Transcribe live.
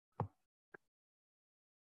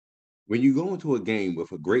When you go into a game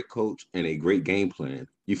with a great coach and a great game plan,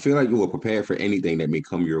 you feel like you will prepare for anything that may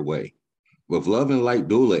come your way. With Love and Light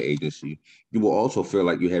Doula Agency, you will also feel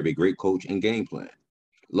like you have a great coach and game plan.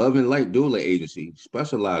 Love and Light Doula Agency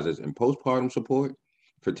specializes in postpartum support,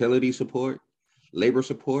 fertility support, labor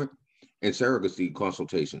support, and surrogacy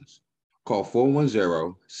consultations. Call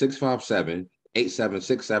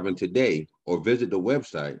 410-657-8767 today or visit the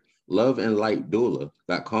website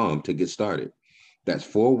loveandlightdoula.com to get started. That's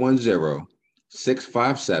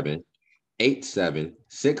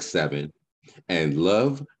 410-657-8767 and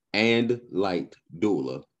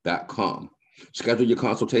loveandlightdoula.com. Schedule your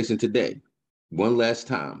consultation today. One last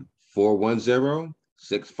time,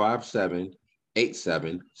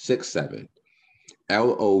 410-657-8767.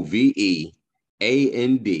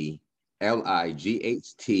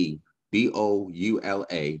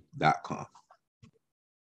 loveandlightdoula.com.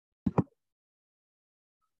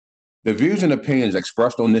 The views and opinions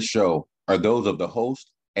expressed on this show are those of the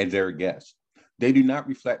host and their guests. They do not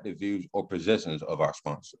reflect the views or positions of our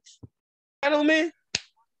sponsors. Gentlemen,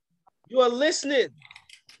 you are listening.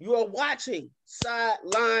 You are watching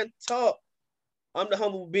Sideline Talk. I'm the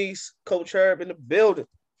humble beast, Coach Herb in the building.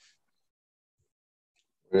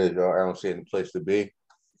 It is, y'all. I don't see any place to be.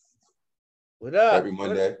 What up? Happy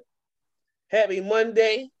Monday. Happy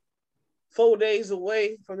Monday. 4 days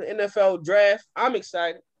away from the NFL draft. I'm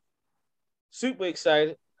excited. Super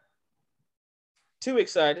excited. Too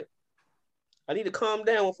excited. I need to calm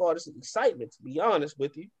down with all this excitement, to be honest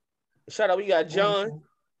with you. Shout out, we got John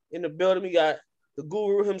in the building. We got the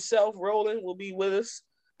guru himself, Roland, will be with us.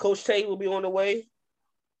 Coach Tate will be on the way.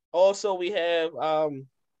 Also, we have a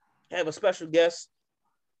special guest.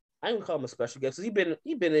 I ain't gonna call him a special guest. He been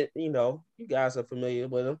in, you guys are familiar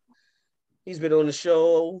with him. He's been on the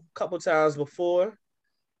show a couple times before.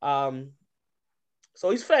 So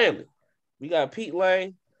he's family. We got Pete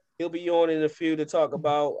Lang. He'll be on in a few to talk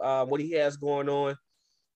about what he has going on,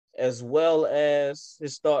 as well as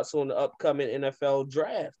his thoughts on the upcoming NFL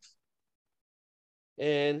draft.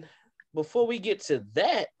 And before we get to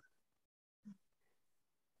that,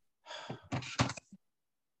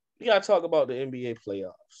 we gotta talk about the NBA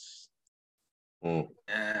playoffs.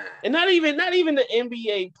 And not even the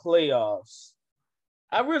NBA playoffs.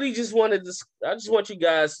 I just want you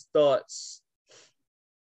guys' thoughts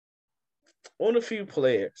on a few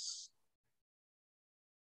players.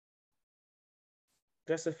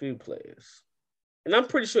 Just a few players. And I'm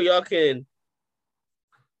pretty sure y'all can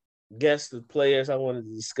guess the players I wanted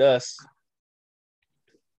to discuss.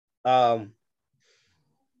 I'll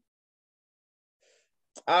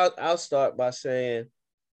start by saying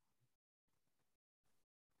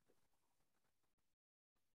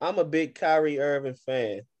I'm a big Kyrie Irving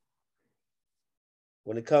fan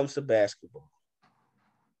when it comes to basketball.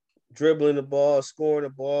 Dribbling the ball, scoring the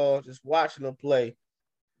ball, just watching him play.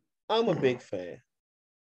 I'm a big fan.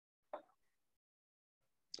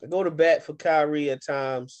 I go to bat for Kyrie at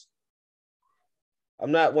times.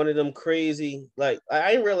 I'm not one of them crazy, like,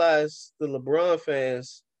 I didn't realize the LeBron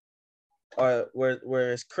fans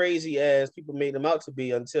were as crazy as people made them out to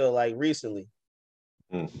be until like recently.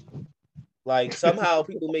 Like somehow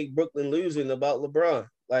people make Brooklyn losing about LeBron.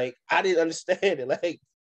 Like I didn't understand it. Like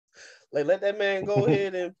let that man go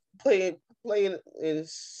ahead and play in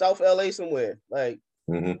South LA somewhere. Like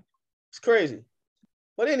It's crazy.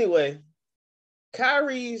 But anyway,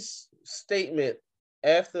 Kyrie's statement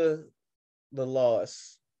after the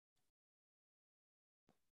loss.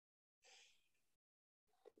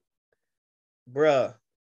 Bruh.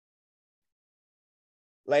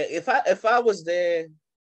 Like if I was there,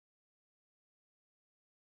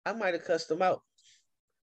 I might have cussed him out.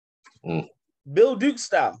 Bill Duke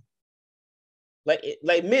style. Like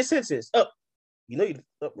mid-sentence. Up. You know you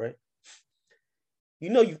up, right? You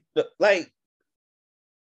know you like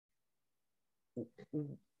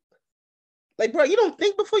bro, you don't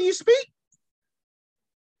think before you speak?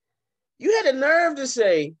 You had the nerve to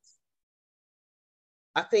say,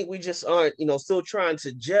 I think we just aren't, still trying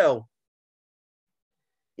to gel.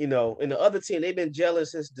 And the other team, they've been gelling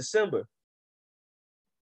since December.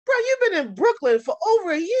 Bro, you've been in Brooklyn for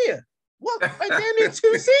over a year. What? Like damn near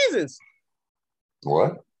 2 seasons.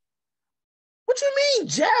 What? What you mean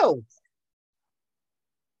gel?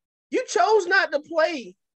 You chose not to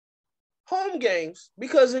play home games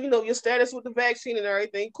because of your status with the vaccine and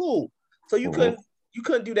everything. Cool. So you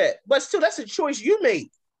couldn't do that. But still, that's a choice you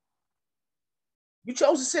made. You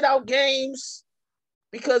chose to sit out games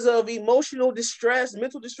because of emotional distress,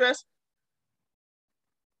 mental distress.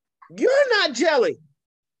 You're not gelling.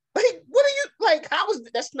 Like, what are you like?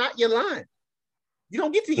 That's not your line? You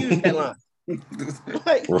don't get to use that line.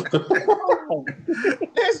 Like,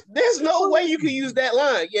 there's There's no way you can use that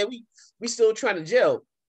line. Yeah, we still trying to gel.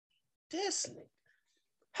 This,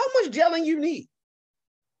 how much gelling you need?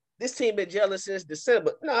 This team been gelling since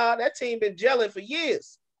December. Nah, that team been gelling for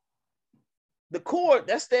years. The core,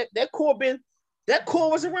 that core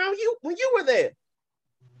was around you when you were there.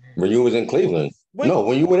 When you was in Cleveland.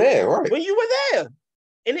 When you were there, right? When you were there.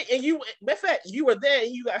 And you, in fact, you were there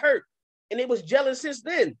and you got hurt. And it was gelling since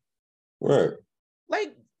then. Right.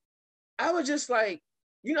 Like, I was just like,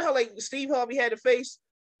 you know how like Steve Harvey had to face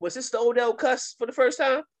was Sister Odell cuss for the first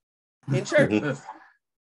time in church?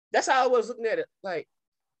 That's how I was looking at it. Like,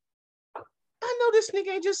 I know this nigga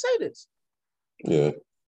ain't just say this. Yeah.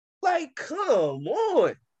 Like, come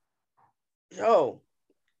on. Yo.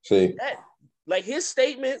 See? Like his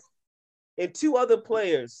statement and two other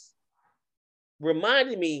players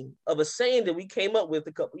reminded me of a saying that we came up with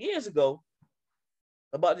a couple years ago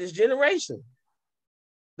about this generation.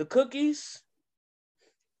 The cookies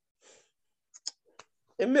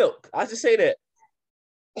and milk. I just say that.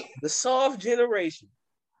 The soft generation.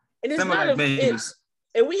 And it's not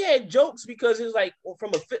and we had jokes because it's like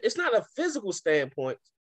it's not a physical standpoint,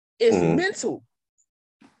 it's mental.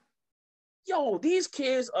 Yo, these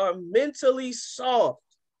kids are mentally soft.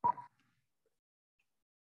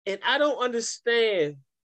 And I don't understand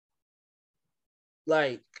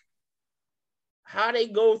like how they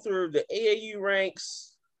go through the AAU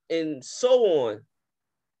ranks and so on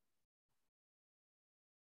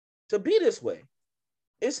to be this way.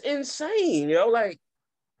 It's insane, like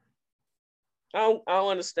I don't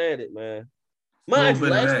understand it, man. Mind you,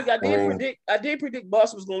 last week I did predict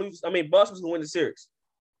Boston was gonna lose. I mean, Boston was gonna win the series.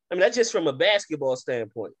 I mean, that's just from a basketball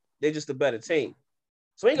standpoint. They're just a better team.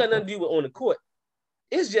 So it ain't got nothing to do with on the court.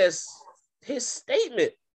 It's just his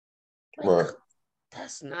statement. Like, right.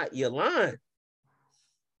 That's not your line.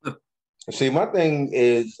 See, my thing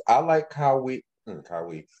is I like Kyrie off the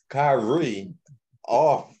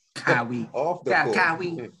court.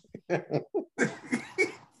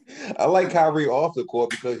 I like Kyrie off the court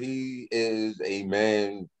because he is a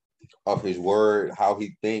man of his word. How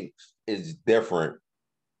he thinks is different.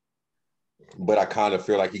 But I kind of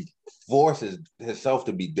feel like he forces himself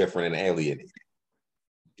to be different and alienated.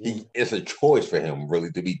 It's a choice for him,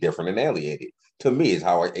 really, to be different and alienated. To me, is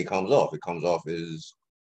how it comes off. It comes off as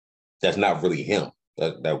that's not really him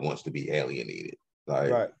that wants to be alienated.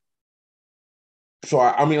 Like, right. So,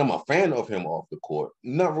 I mean, I'm a fan of him off the court.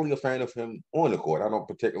 Not really a fan of him on the court. I don't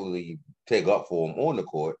particularly take up for him on the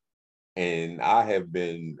court. And I have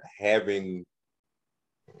been having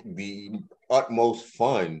the utmost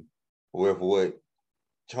fun with what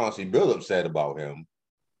Chauncey Billups said about him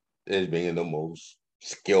as being the most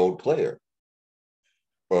skilled player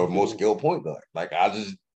or most skilled point guard. Like, I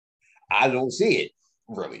don't see it,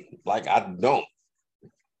 really. Like, I don't.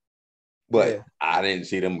 But I didn't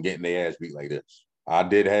see them getting their ass beat like this. I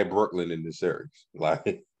did have Brooklyn in the series.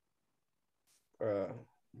 Like,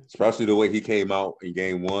 especially the way he came out in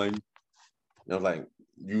game one. I was like,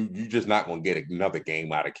 you just not going to get another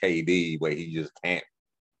game out of KD where he just can't.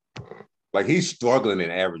 Like, he's struggling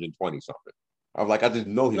and averaging 20-something. I was like, I just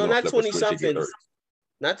know he's going to flip a switch and get 30.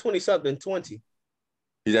 Not 20-something, 20.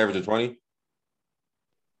 He's averaging 20?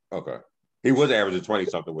 Okay. He was averaging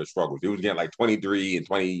 20-something with struggles. He was getting like 23 and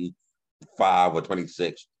 25 or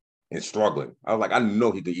 26 and struggling. I was like, I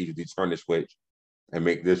know he could easily turn the switch and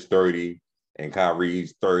make this 30 and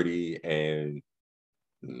Kyrie's 30 and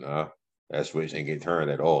nah, that switch ain't get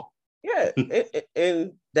turned at all. Yeah,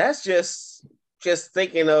 and that's just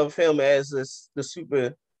thinking of him as the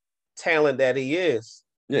super talent that he is.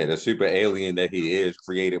 Yeah, the super alien that he is,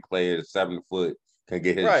 creative player, 7 foot, can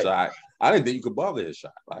get his shot. I didn't think you could bother his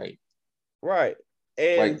shot. Like, right.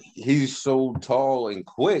 And like he's so tall and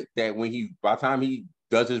quick that by the time he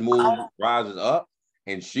does his move, rises up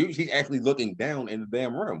and shoots, he's actually looking down in the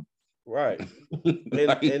damn rim. Right.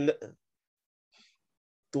 and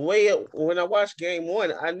the way when I watched game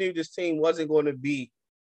one, I knew this team wasn't going to beat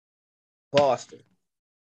Boston.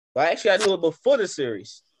 But actually, I knew it before the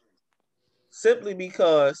series. Simply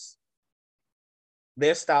because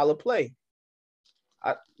their style of play.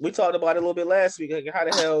 We talked about it a little bit last week. Like how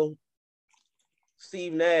the hell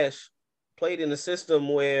Steve Nash played in a system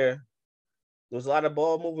where there was a lot of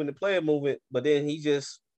ball movement and player movement, but then they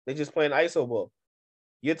just playing ISO ball.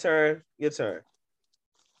 Your turn. You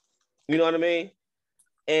know what I mean?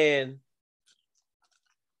 And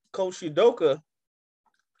Coach Udoka,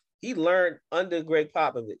 he learned under Greg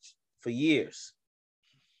Popovich for years.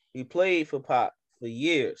 He played for Pop for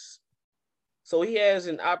years. So he had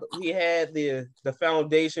the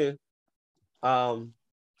foundation on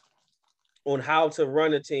how to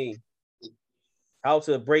run a team, how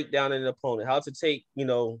to break down an opponent, how to take,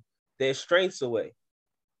 their strengths away.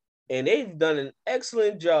 And they've done an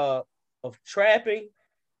excellent job of trapping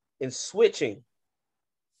and switching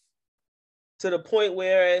to the point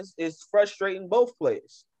where it's frustrating both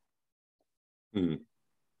players. Mm-hmm.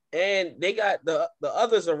 And they got the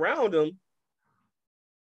others around them.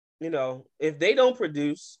 You know, if they don't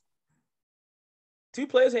produce, two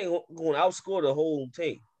players ain't going to outscore the whole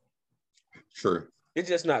team. Sure. It's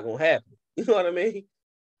just not going to happen. You know what I mean?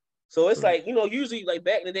 So it's like, you know, usually like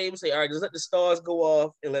back in the day, we say, all right, just let the stars go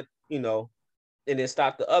off and let, you know, and then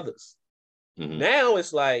stop the others. Mm-hmm. Now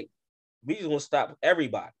it's like, we just want to stop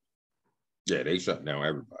everybody. Yeah, they shut down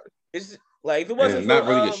everybody. It's like, if it wasn't not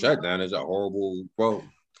really a shutdown, it's a horrible quote.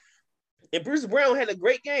 And Bruce Brown had a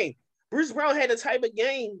great game. Bruce Brown had a type of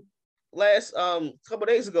game last couple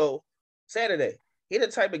days ago, Saturday. He had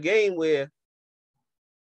a type of game where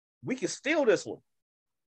we could steal this one.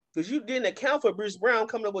 Because you didn't account for Bruce Brown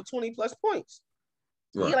coming up with 20 plus points.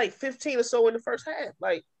 Right. He had like 15 or so in the first half.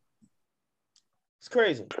 Like, it's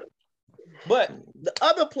crazy. But the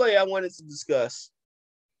other play I wanted to discuss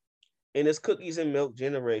in this cookies and milk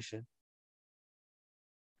generation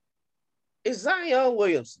is Zion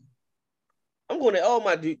Williamson. I'm going to all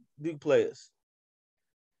my Duke players.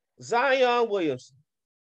 Zion Williamson.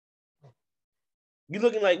 You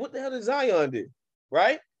looking like, what the hell did Zion do?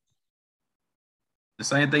 Right? The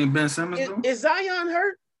same thing Ben Simmons do? Is Zion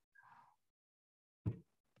hurt?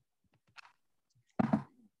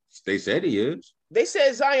 They said he is. They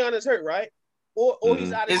said Zion is hurt, right? Or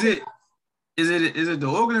he's out of shape. Is it the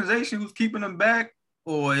organization who's keeping him back,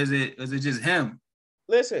 or is it just him?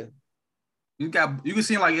 Listen. You can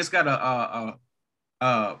see like it's got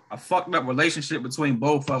a fucked up relationship between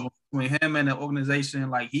both of them, between him and the organization.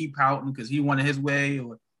 Like he pouting because he wanted his way,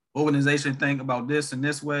 or organization think about this and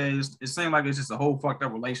this way. It seems like it's just a whole fucked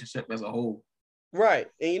up relationship as a whole. Right.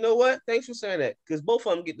 And you know what? Thanks for saying that, because both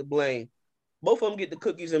of them get the blame. Both of them get the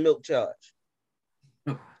cookies and milk charge.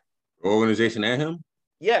 Organization and him?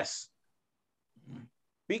 Yes.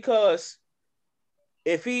 Because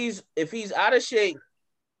if he's out of shape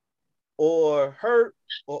or hurt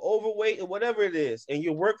or overweight or whatever it is, and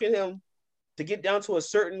you're working him to get down to a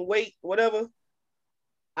certain weight, whatever,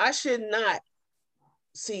 I should not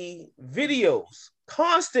see videos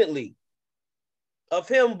constantly of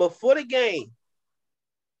him before the game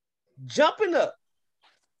jumping up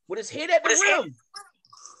with his head at the rim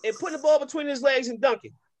and putting the ball between his legs and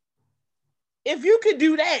dunking. If you can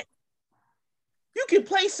do that, you can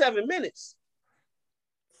play 7 minutes.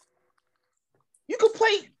 You can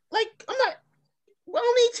play, like, I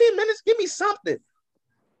don't need 10 minutes. Give me something.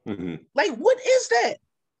 Mm-hmm. Like, what is that?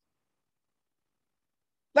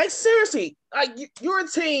 Like, seriously, like, you're a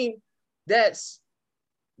team that's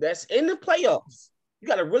in the playoffs. You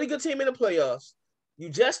got a really good team in the playoffs. You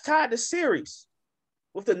just tied the series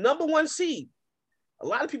with the number 1 seed. A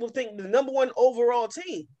lot of people think the number 1 overall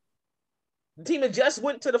team. The team that just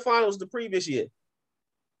went to the finals the previous year.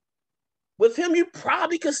 With him, you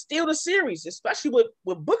probably could steal the series, especially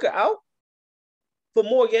with Booker out for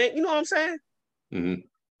more games. You know what I'm saying? Mm-hmm.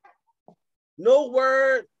 No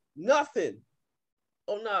word, nothing.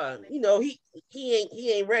 Oh no, you know he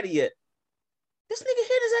ain't ready yet. This nigga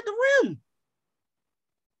head is at the rim.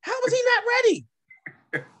 How was he not ready?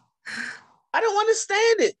 I don't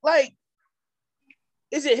understand it. Like,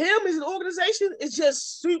 is it him? Is it the organization? It's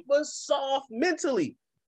just super soft mentally.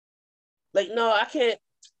 Like, no, I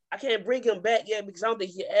can't bring him back yet because I don't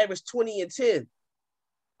think he averaged 20 and 10.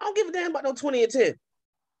 I don't give a damn about no 20 and 10.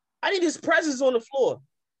 I need his presence on the floor.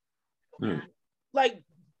 Like,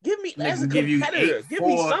 give me as a competitor. Give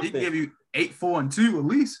me something. He can give you 8, 4, and 2 at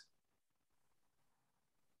least.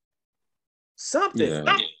 Something.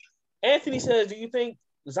 Yeah. Anthony says, do you think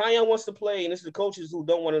Zion wants to play, and this is the coaches who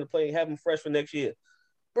don't want him to play, have him fresh for next year?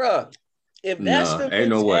 Bruh, if that's the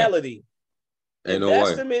mentality,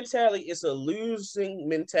 the mentality, it's a losing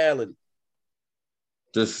mentality.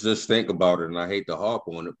 Just think about it, and I hate to harp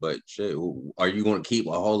on it, but shit, are you going to keep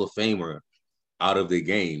a Hall of Famer out of the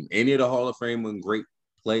game? Any of the Hall of Fame and great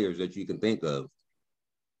players that you can think of,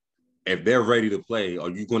 if they're ready to play, are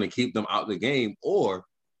you going to keep them out of the game, or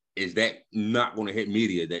is that not going to hit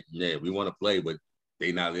media that, yeah, we want to play, but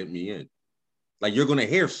they not letting me in? Like, you're going to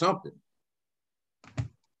hear something.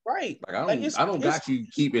 Right. Like, I don't got you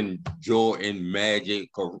keeping Jordan, Magic,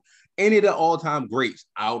 or any of the all-time greats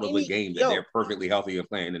out of a game that they're perfectly healthy and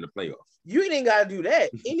playing in the playoffs. You ain't got to do that.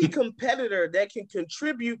 Any competitor that can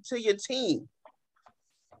contribute to your team,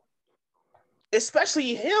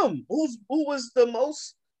 especially him, who was the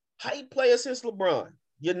most hype player since LeBron,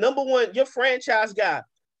 your number 1, your franchise guy.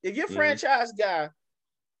 If your franchise guy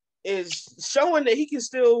is showing that he can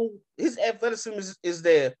still, his athleticism is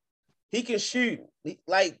there, He can shoot.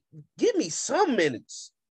 Like, give me some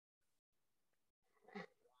minutes.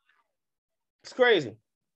 It's crazy.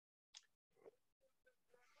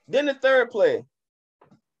 Then the third play.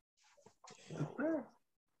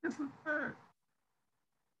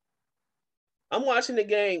 I'm watching the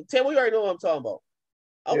game. Tim, we already know what I'm talking about.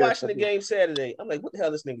 I'm watching the game Saturday. I'm like, what the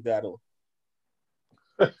hell this nigga got on?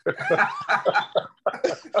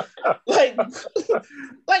 like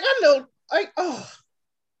I know, like, oh,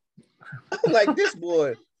 I'm like, this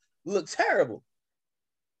boy look terrible.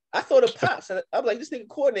 I thought of Pops. I'm like, this nigga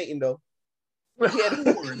coordinating though.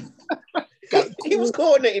 He was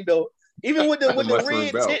coordinating though. Even with the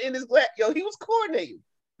red tint in his glass, yo, he was coordinating.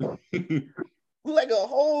 Like a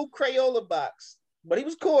whole Crayola box, but he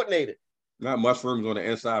was coordinated. Not mushrooms on the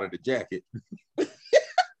inside of the jacket.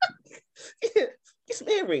 Get some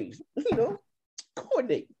earrings,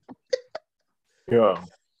 coordinate. Yeah.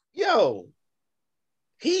 Yo,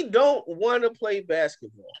 he don't want to play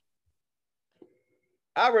basketball.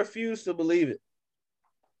 I refuse to believe it.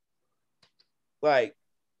 Like,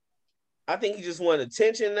 I think he just wanted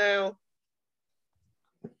attention now.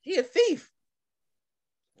 He a thief.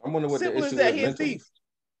 I wonder what Simple the as issue that. is. He a thief.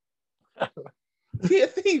 He a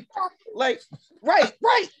thief. Like, right.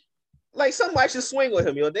 Like, somebody should swing with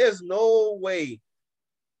him, yo. There's no way.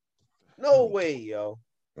 No way, yo.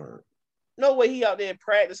 No way he out there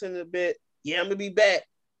practicing a bit. Yeah, I'm gonna be back.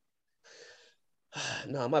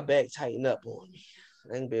 No, my back tightened up on me.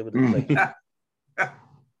 I ain't be able to play.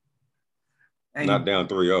 Not down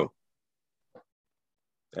 3-0.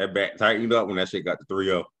 That back tightened up when that shit got to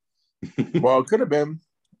 3-0. Well, it could have been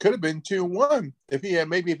 2-1 if he had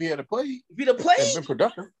played. If he'd have played, and been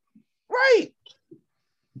productive. Right.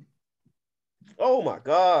 Oh my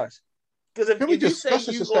gosh. Because if you say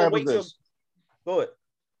you're gonna wait till go ahead.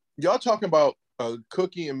 Y'all talking about a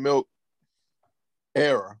cookie and milk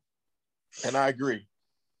era, and I agree.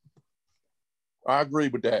 I agree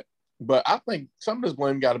with that. But I think some of this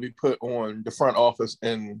blame got to be put on the front office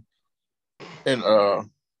in not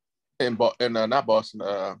Boston,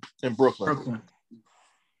 in Brooklyn.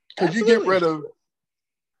 Because you get rid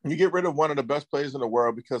of one of the best players in the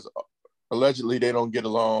world because allegedly they don't get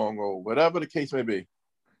along or whatever the case may be.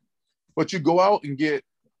 But you go out and get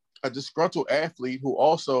a disgruntled athlete who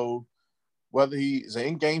also, whether he's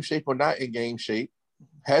in game shape or not in game shape,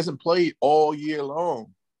 hasn't played all year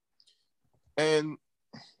long. And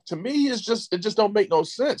to me, it just don't make no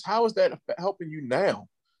sense. How is that helping you now?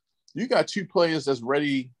 You got two players that's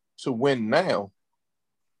ready to win now.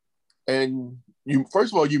 And you,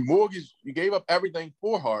 first of all, you gave up everything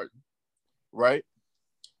for Harden, right?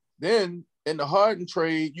 Then in the Harden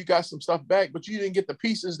trade, you got some stuff back, but you didn't get the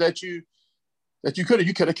pieces that you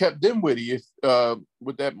could have kept Dinwiddie if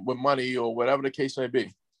with money or whatever the case may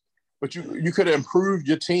be. But you could have improved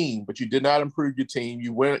your team, but you did not improve your team.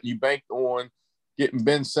 You banked on getting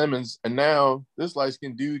Ben Simmons, and now this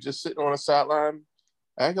light-skinned dude just sitting on a sideline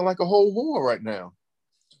acting like a whole whore right now.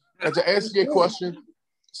 And to answer your question,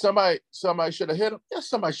 somebody should have hit him. Yes,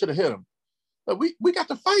 somebody should have hit him. But we got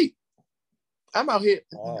to fight. I'm out here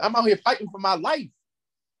fighting for my life.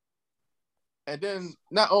 And then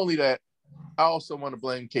not only that, I also want to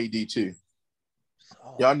blame KD too.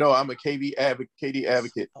 Y'all know I'm a KD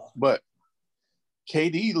advocate, but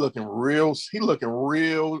KD looking real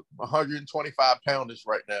 125 poundish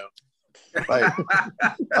right now. Like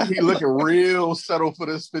he looking real settled for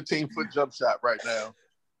this 15-foot jump shot right now.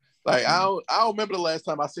 Like I don't remember the last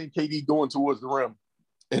time I seen KD going towards the rim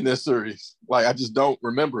in this series. Like I just don't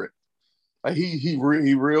remember it. Like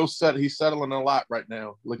he's settling a lot right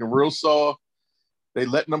now, looking real soft. They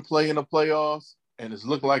letting them play in the playoffs, and it's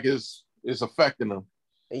looking like it's affecting them.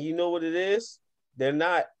 And you know what it is? They're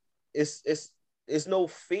not. It's no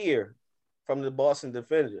fear from the Boston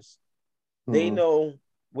defenders. Mm-hmm. They know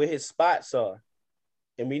where his spots are,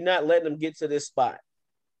 and we're not letting him get to this spot.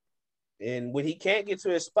 And when he can't get to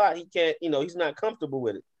his spot, he can't. He's not comfortable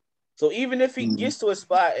with it. So even if he gets to a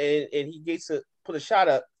spot and he gets to put a shot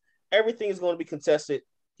up, everything is going to be contested.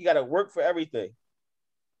 He got to work for everything.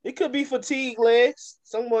 It could be fatigue legs.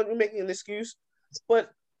 Someone making an excuse,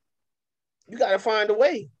 but you got to find a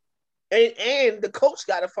way, and the coach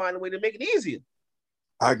got to find a way to make it easier.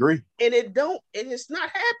 I agree, and it's not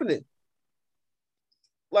happening.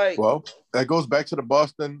 Like, well, that goes back to the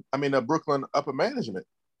Brooklyn upper management,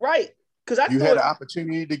 right? Because you had an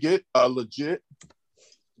opportunity to get a legit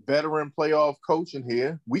veteran playoff coach in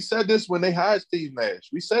here. We said this when they hired Steve Nash.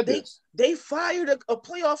 We said this. They fired a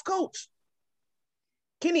playoff coach.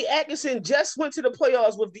 Kenny Atkinson just went to the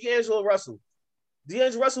playoffs with D'Angelo Russell.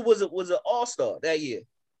 D'Angelo Russell was an all-star that year.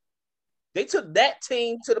 They took that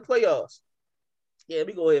team to the playoffs. yeah,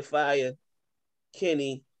 we go ahead and fire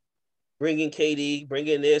Kenny, bring in KD, bring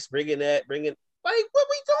in this, bring in that, bring in like what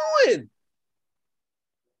we doing?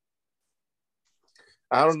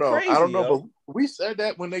 I don't know. Crazy, I don't know, yo. but we said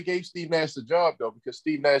that when they gave Steve Nash the job, though, because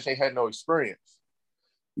Steve Nash ain't had no experience.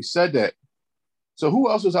 We said that. So who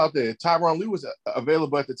else was out there? Tyronn Lue was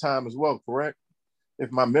available at the time as well, correct?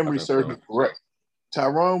 If my memory serves me correct.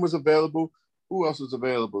 Tyronn was available. Who else was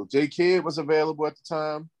available? J. Kidd was available at the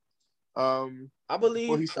time. I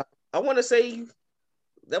believe. I want to say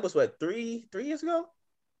that was what 3 years ago.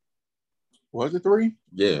 Was it 3?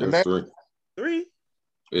 Yeah, it was 3. 3.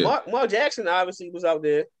 Yeah. Mark Jackson obviously was out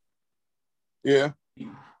there. Yeah.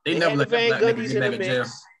 They had never the let Van that black nigga Gundy's get in back the in jail.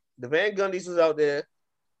 mix. The Van Gundy's was out there.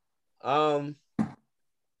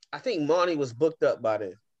 I think Monty was booked up by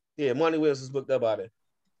then. Yeah, Monty Williams was booked up by then.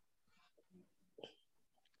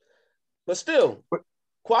 But still,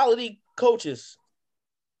 quality coaches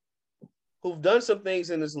who've done some things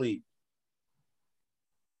in this league.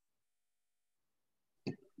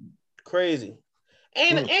 Crazy.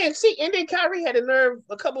 And then Kyrie had a nerve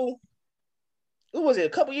a couple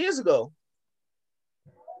years ago.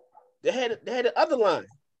 They had the other line.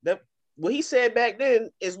 That what he said back then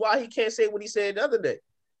is why he can't say what he said the other day.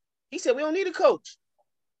 He said we don't need a coach.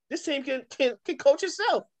 This team can coach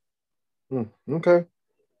itself. Okay.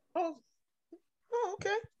 Oh,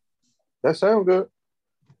 okay. That sounds good.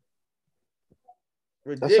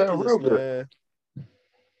 Ridiculous, that sounds real man.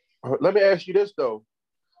 Good. Let me ask you this though.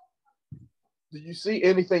 Do you see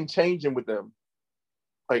anything changing with them?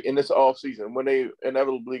 Like in this off season when they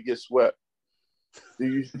inevitably get swept? Do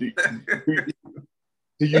you see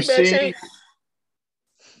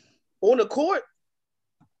on the court?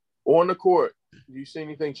 On the court, do you see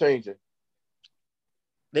anything changing?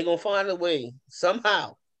 They're gonna find a way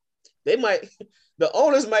somehow. The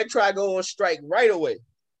owners might try to go on strike right away,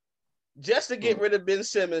 just to get rid of Ben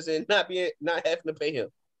Simmons and not having to pay him.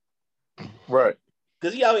 Right.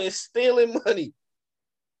 Because he out here stealing money.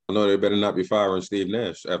 I know they better not be firing Steve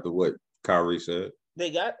Nash after what Kyrie said.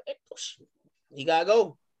 He gotta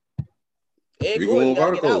go. He going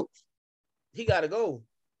without a coach. He gotta go.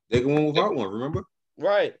 They going without one, remember?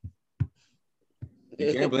 Right.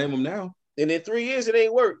 You can't blame him now. And in 3 years, it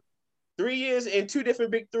ain't worked. 3 years and 2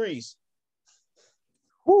 different big threes.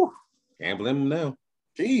 Whew. Can't blame him now.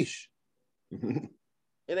 Sheesh. It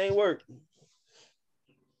ain't worked.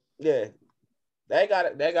 Yeah. That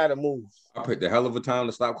gotta move. I picked a hell of a time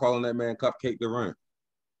to stop calling that man Cupcake Durant.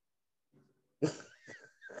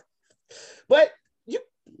 But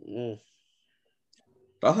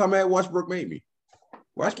that's how mad Westbrook made me.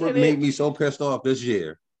 Westbrook made me so pissed off this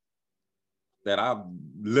year that I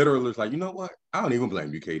literally was like, you know what? I don't even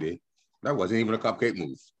blame you, KD. That wasn't even a cupcake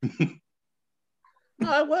move.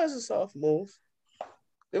 No, it was a soft move.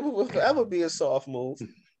 It would forever be a soft move.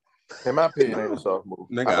 In my opinion, it ain't a soft move.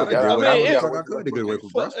 Nigga, I could get away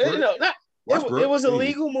from Westbrook. It was a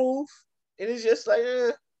legal move. It is just like,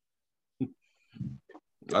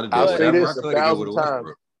 I'll say this 1,000 times.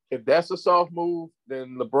 If that's a soft move,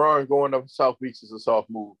 then LeBron going up South Beach is a soft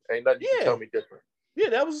move. Ain't nothing you can tell me different. Yeah,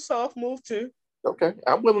 that was a soft move too. Okay,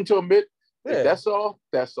 I'm willing to admit if that's soft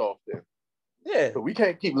then. Yeah, but we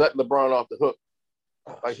can't keep letting LeBron off the hook.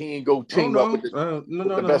 Like he ain't go team up with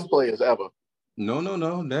the best players ever. No.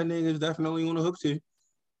 That nigga is definitely on the hook too,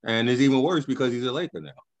 and it's even worse because he's a Laker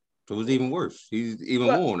now. So it's even worse. He's even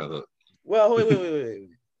more on the hook. Well, wait.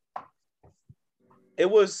 It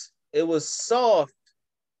was soft,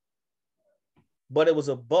 but it was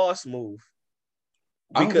a boss move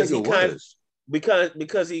because he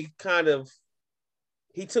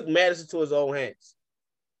took matters into his own hands.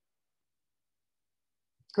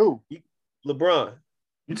 Who? LeBron.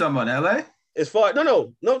 You talking about LA? As far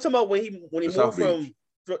no, I'm talking about when he moved from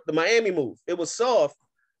the Miami move. It was soft,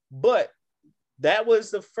 but that was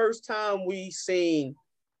the first time we seen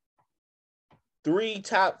 3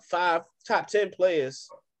 top 10 players,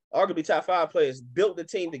 arguably top 5 players, built the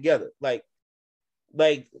team together. Like,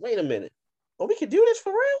 wait a minute. Oh, we can do this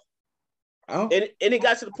for real? Oh. And it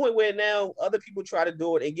got to the point where now other people try to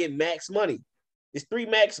do it and get max money. It's 3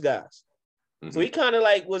 max guys. Mm-hmm. So he kind of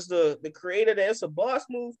like was the creator that it's a boss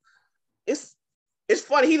move. It's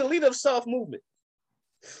funny. He's the leader of soft movement.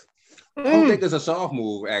 I don't think it's a soft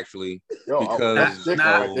move, actually. Because he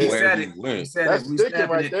said it. That's sticking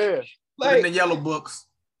right there. Like, in the yellow books.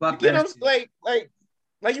 Like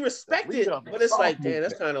you respect it, but it's like, damn,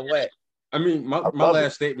 that's kind of whack. I mean, my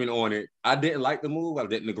last statement on it, I didn't like the move. I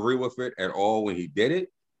didn't agree with it at all when he did it.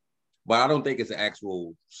 But I don't think it's an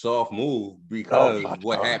actual soft move because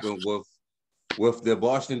what happened with the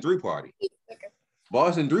Boston 3 Party.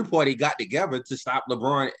 Boston 3 Party got together to stop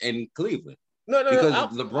LeBron in Cleveland. No.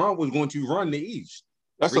 Because LeBron was going to run the East.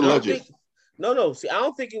 That's Regardless. alleged. No. See, I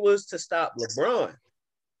don't think it was to stop LeBron.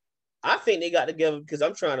 I think they got together because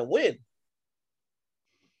I'm trying to win.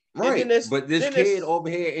 Right. But this kid over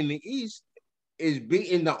here in the East is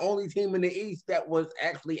beating the only team in the East that was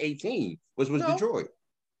actually a team, which was Detroit.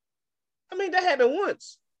 I mean, that happened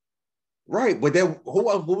once. Right. But then who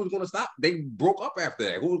was going to stop? They broke up after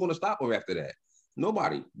that. Who was going to stop them after that?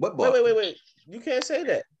 Nobody. But Wait. You can't say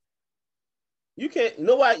that. You can't. You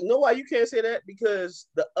know why you can't say that? Because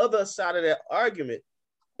the other side of that argument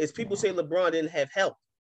is people say LeBron didn't have help.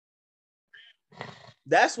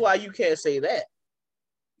 That's why you can't say that.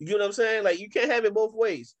 You know what I'm saying? Like, you can't have it both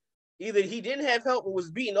ways. Either he didn't have help and was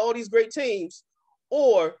beating all these great teams,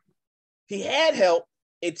 or he had help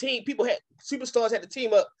and superstars had to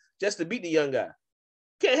team up just to beat the young guy.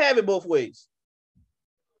 Can't have it both ways.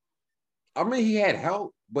 I mean, he had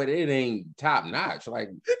help, but it ain't top notch. Like,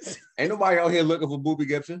 ain't nobody out here looking for Boobie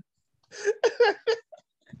Gibson.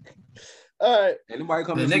 All right. Ain't nobody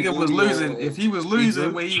coming. The nigga was losing. If he was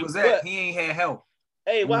losing where he was at, he ain't had help.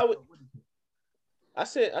 Hey, why would I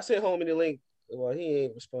sent homie the link? Well, he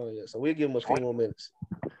ain't responding yet, so we'll give him a few more minutes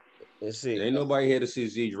and see. Ain't nobody here to see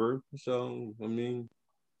Z Drew, so I mean,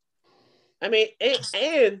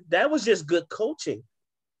 and that was just good coaching.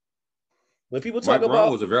 When people talk Mike about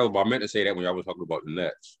Brown was available, I meant to say that when y'all was talking about the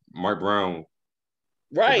Nets. Mike Brown,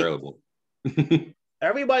 right, available.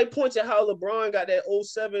 Everybody points at how LeBron got that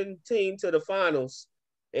 07 team to the finals.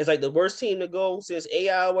 It's like the worst team to go since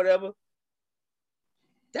AI or whatever.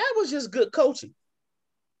 That was just good coaching.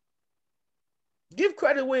 Give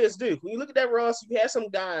credit where it's due. When you look at that roster, you have some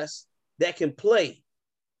guys that can play.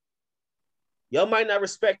 Y'all might not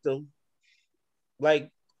respect them. Like,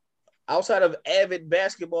 outside of avid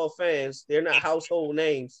basketball fans, they're not household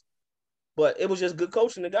names. But it was just good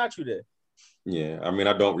coaching that got you there. Yeah, I mean,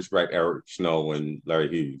 I don't respect Eric Snow and Larry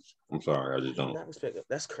Hughes. I'm sorry, I just don't. Not respect them.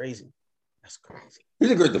 That's crazy. That's crazy.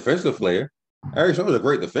 He's a great defensive player. Eric Snow is a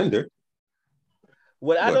great defender.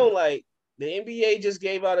 What I don't like, the NBA just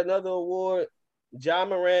gave out another award. Ja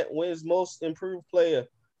Morant wins most improved player.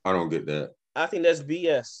 I don't get that. I think that's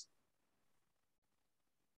BS.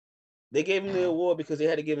 They gave him the award because they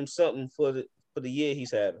had to give him something for the year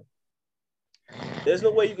he's having. There's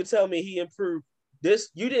no way you could tell me he improved. This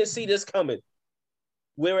you didn't see this coming.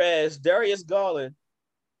 Whereas Darius Garland,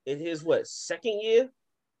 in his second year,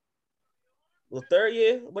 or third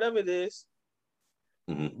year, whatever it is,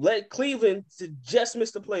 led Cleveland to just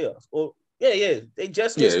miss the playoffs. Or they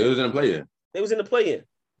just missed. Yeah, it was in the play-in. They was in the play-in.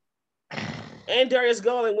 And Darius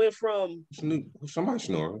Garland went from somebody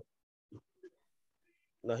snoring.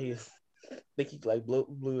 No, I think he like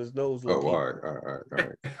blew his nose. Oh, all right.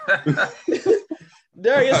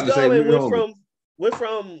 Darius Garland went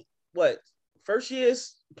from what? First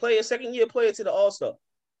year's player, second year player to the All-Star.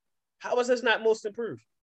 How was this not most improved?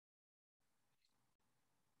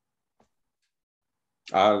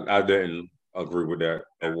 I didn't agree with that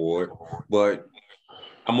award, but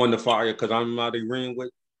I'm on the fire because I'm not agreeing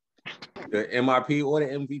with the MIP or the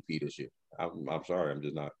MVP this year. I'm sorry, I'm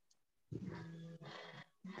just not.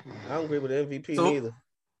 I don't agree with the MVP neither.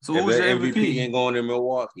 So who's your MVP? Ain't going to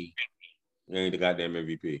Milwaukee. You ain't the goddamn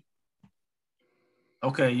MVP.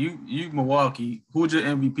 Okay, you Milwaukee. Who's your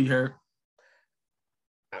MVP, Herc?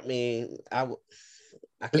 I mean, I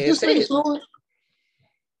can't say it.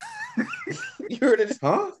 You heard it,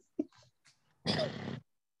 huh?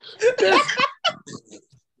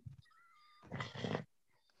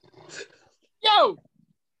 Yo,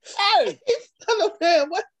 hey, hello, man.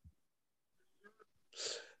 What?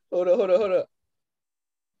 Hold up.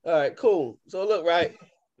 All right, cool. So look, right.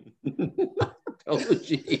 Oh,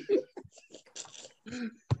 gee.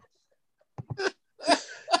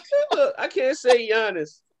 Look, I can't say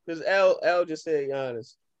Giannis because Al just said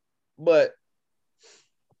Giannis, but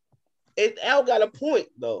Al got a point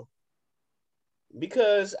though,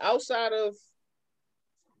 because outside of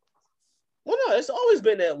it's always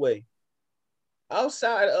been that way.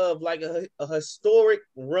 Outside of like a historic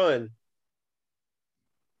run,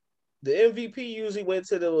 the MVP usually went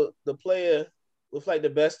to the player with like the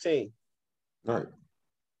best team. Right.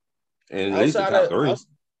 And at least the top three.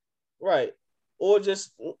 Right. Or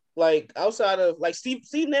just like outside of like Steve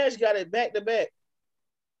Nash got it back to back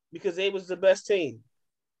because they was the best team.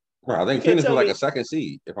 Right. I think Phoenix was like a second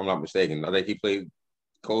seed, if I'm not mistaken. I think he played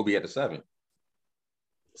Kobe at the 7th.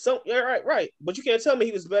 So yeah, right. But you can't tell me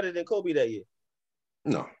he was better than Kobe that year.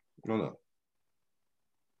 No.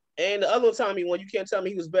 And the other time he won, you can't tell me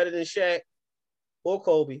he was better than Shaq or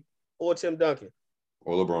Kobe or Tim Duncan.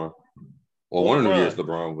 Or LeBron. Or one of the years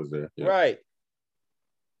LeBron was there. Yeah. Right.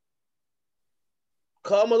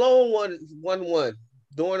 Karl Malone won one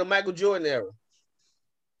during the Michael Jordan era.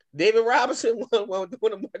 David Robinson won one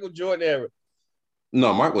during the Michael Jordan era.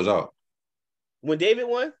 No, Mark was out. When David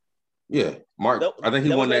won? Yeah, Mark. I think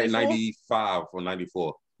he won that in 95 or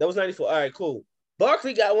 94. That was 94. All right, cool.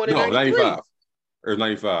 Barkley got one in 93. 95. It was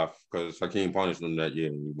 95 because Hakeem punished them that year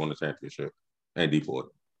and he won the championship and D4.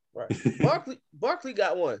 Right. Barkley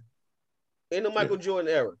got one in the Michael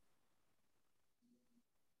Jordan era.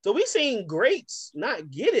 So we seen greats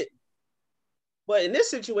not get it. But in this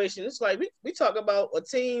situation, it's like we talk about a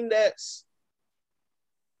team that's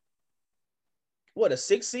what, a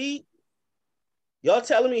 6 seed? Y'all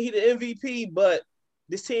telling me he the MVP, but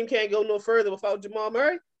this team can't go no further without Jamal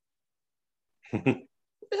Murray? What does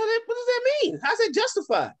that mean? How's that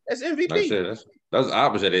justified? That's MVP. That's the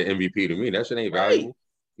opposite of MVP to me. That shit ain't valuable.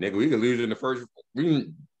 Nigga, we can lose in the first.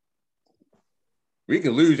 We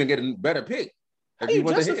can lose and get a better pick. How do you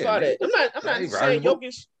justify that? I'm not saying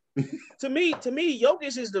Jokic. To me,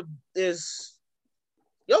 Jokic is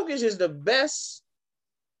the best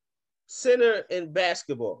center in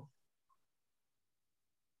basketball.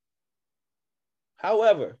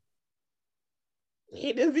 However, he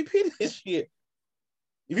ain't the MVP this year.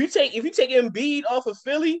 If you take Embiid off of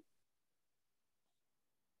Philly,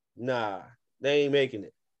 nah, they ain't making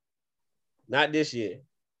it. Not this year.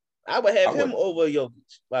 I would have him over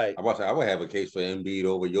Jokic. Like I would have a case for Embiid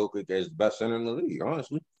over Jokic as the best center in the league.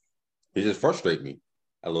 Honestly, he just frustrates me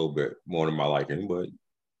a little bit more than my liking. But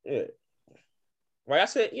yeah, right. I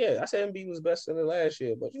said Embiid was best center last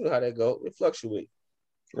year, but you know how that go. It fluctuates.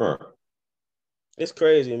 Right. It's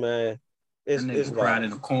crazy, man. It's right in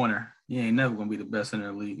the corner. He ain't never gonna be the best in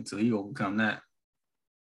the league until he overcome that.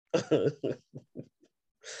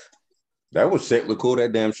 That was cyclical,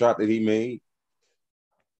 that damn shot that he made.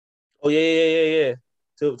 Oh yeah.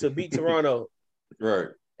 To beat Toronto. Right.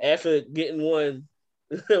 After getting one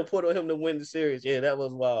put on him to win the series. Yeah, that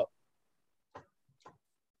was wild.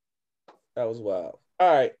 All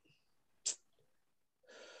right.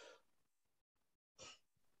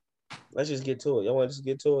 Let's just get to it. Y'all want to just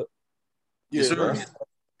get to it? Yeah, sure.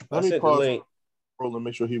 Let me pause the roll and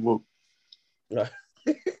make sure he woke.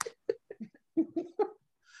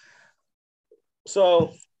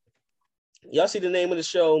 So, y'all see the name of the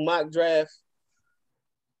show, Mock Draft.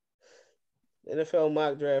 NFL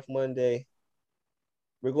Mock Draft Monday.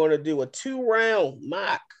 We're going to do a 2-round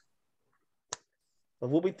mock of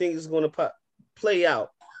what we think is going to play out.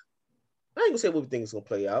 I ain't going to say what we think is going to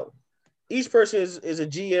play out. Each person is a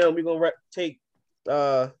GM. We're going to take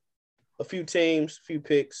a few teams, a few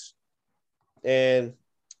picks, and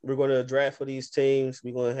we're going to draft for these teams.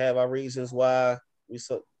 We're going to have our reasons why we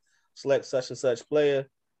select such and such player.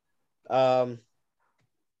 Are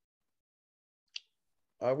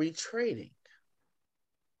we trading?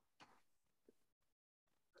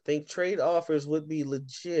 I think trade offers would be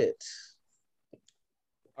legit.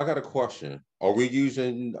 I got a question. Are we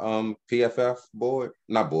using PFF board?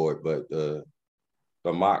 Not board, but the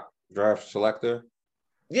mock draft selector?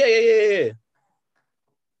 Yeah.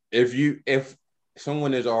 If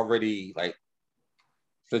someone is already, like,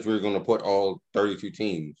 since we're going to put all 32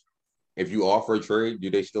 teams, if you offer a trade, do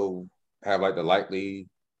they still have like the likelihood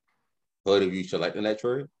of you selecting that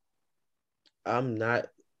trade? I'm not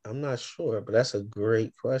sure, but that's a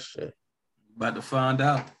great question. About to find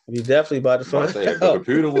out. You're definitely about to find out. If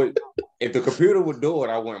the computer would do it,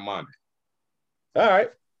 I wouldn't mind it. All right.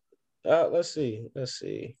 Let's see.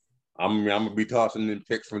 I'm gonna be tossing in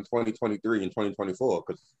picks from 2023 and 2024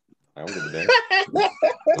 because I don't give a damn.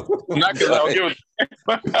 Not because I don't give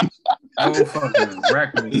a damn. Fucking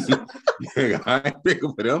reckless. I ain't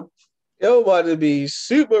picking for them. You're about to be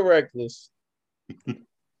super reckless. All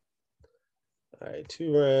right,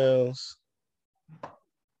 2 rounds.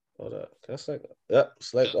 Hold up. Can I select? Yep,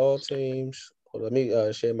 select all teams. Hold on, let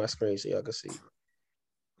me share my screen so y'all can see.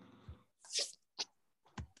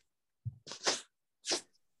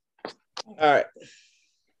 All right.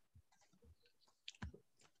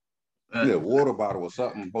 Yeah, water bottle or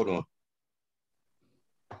something. Hold on.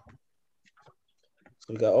 So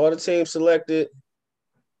we got all the teams selected.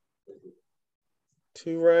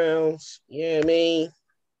 2 rounds. Yeah, I mean.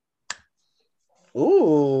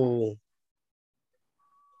 Ooh.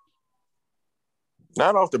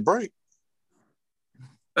 Not off the break.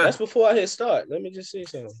 That's before I hit start. Let me just see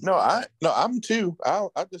something. No, I'm too. I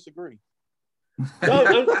disagree.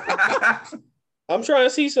 No, I'm trying to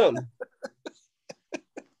see something.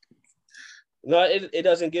 No, it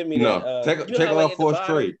doesn't give me that. Take off forced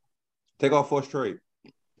trade. Take off forced trade.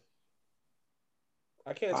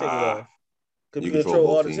 I can't take it off. You control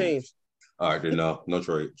all the teams. All right, then no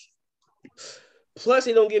trades. Plus,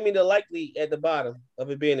 he don't give me the likely at the bottom of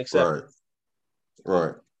it being accepted.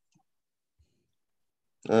 Right.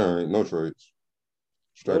 All right, no trades.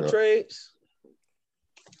 Straight No up. trades.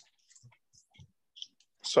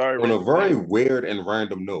 Sorry, On a Rick. very weird and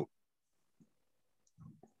random note,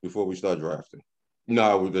 before we start drafting.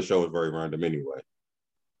 No, the show is very random anyway.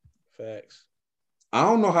 Facts. I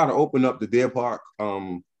don't know how to open up the Deer Park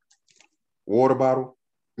water bottle.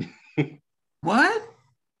 What?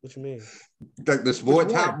 What you mean? Like the sport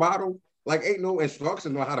Which top one? bottle. Like, ain't no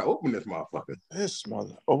instructions on how to open this motherfucker. This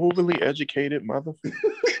mother overly educated motherfucker.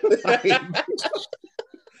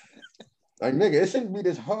 Like, nigga, it shouldn't be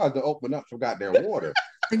this hard to open up some goddamn water.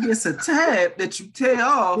 I think it's a tab that you tear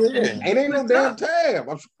off. Yeah. Ain't no damn tab.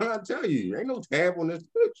 I'm trying to tell you. Ain't no tab on this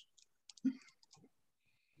bitch.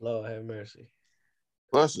 Lord have mercy.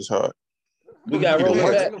 Plus, it's hard. We got Ain't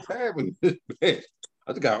rolling back. no tab in this bitch.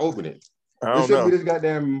 I just gotta open it. I It don't shouldn't be know. this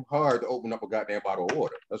goddamn hard to open up a goddamn bottle of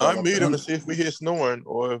water. That's all I I'm mute him saying. to see if we hear snoring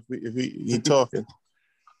or if he talking.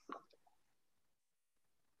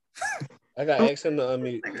 I got to ask him to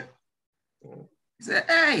unmute. He said,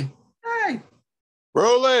 hey.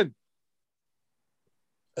 Rolling.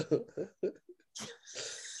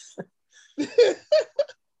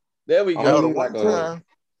 There we I go. don't the need one like time,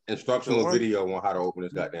 a instructional one- video on how to open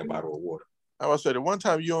this goddamn bottle of water. I was say the one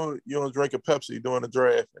time you don't drink a Pepsi during the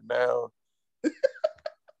draft, and now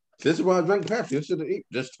This is why I drink Pepsi. This should eat.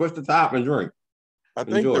 Just twist the top and drink. I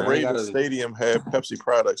think Enjoy. the I ain't Raiders gotta- Stadium had Pepsi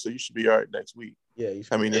products, so you should be all right next week. Yeah, you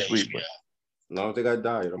should. I mean this week. But As long as they got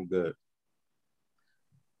diet, I'm good.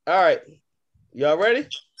 All right. Y'all ready?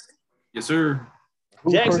 Yes, sir.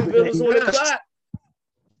 Jacksonville is on the clock.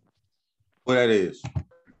 What that is?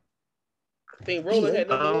 I think Roland had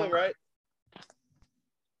number one, right?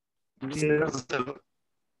 Yeah.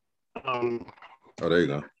 Oh, there you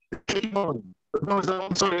go.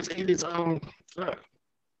 I'm sorry, it's 80s.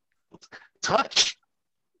 Touch.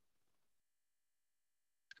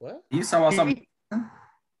 What? You talking about something?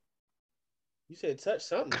 You said touch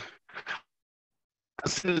something. I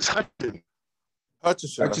said it's Hutchinson.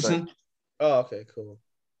 Hutchinson. I think. Hutchinson? Oh, okay, cool.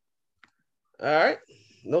 All right.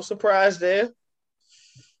 No surprise there.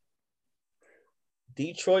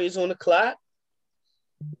 Detroit is on the clock.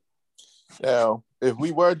 Now, if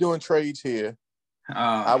we were doing trades here,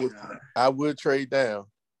 I would trade down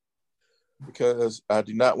because I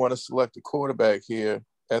do not want to select a quarterback here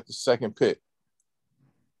at the second pick.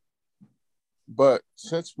 But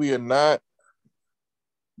since we are not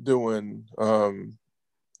doing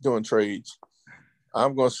trades,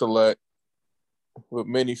 I'm going to select what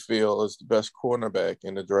many feel is the best cornerback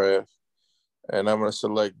in the draft, and I'm going to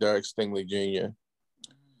select Derek Stingley Jr.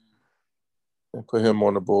 and put him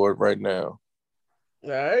on the board right now. All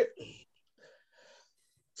right.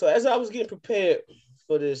 So as I was getting prepared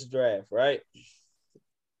for this draft, right,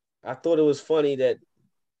 I thought it was funny that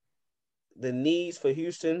the needs for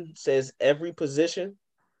Houston says every position.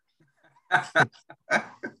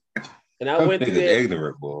 And I went through there.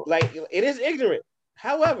 Ignorant, boy. Like, it is ignorant.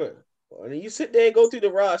 However, when you sit there and go through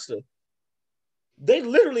the roster, they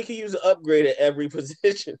literally can use an upgrade at every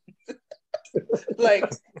position. Like,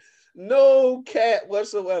 no cap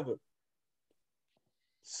whatsoever.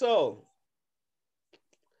 So,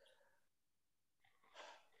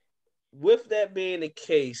 with that being the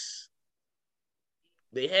case,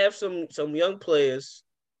 they have some young players.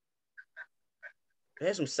 They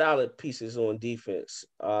have some solid pieces on defense.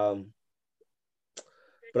 But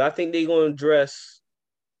I think they're going to address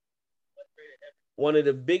one of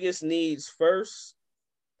the biggest needs first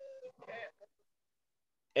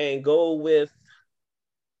and go with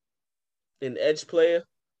an edge player.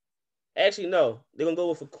 Actually, no. They're going to go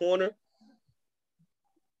with a corner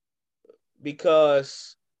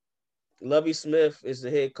because Lovie Smith is the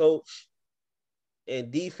head coach and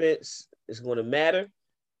defense is going to matter.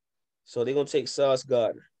 So they're going to take Sauce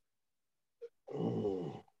Gardner.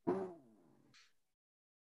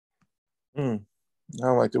 I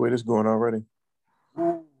don't like the way this is going already.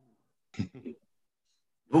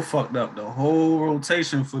 You fucked up the whole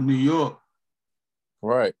rotation for New York.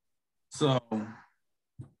 Right. So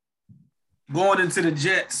going into the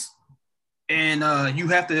Jets, and you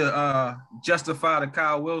have to justify the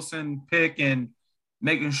Kyle Wilson pick and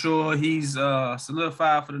making sure he's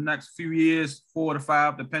solidified for the next few years, 4 to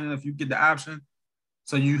 5, depending if you get the option.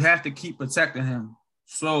 So you have to keep protecting him.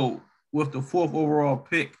 So with the 4th overall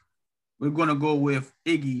pick, we're going to go with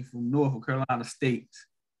Iggy from North Carolina State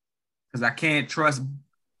because I can't trust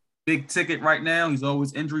Big Ticket right now. He's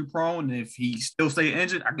always injury prone. And if he still stay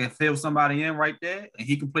injured, I can fill somebody in right there, and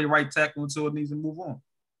he can play right tackle until it needs to move on.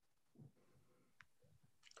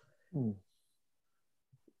 All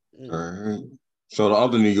right. So the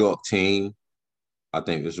other New York team, I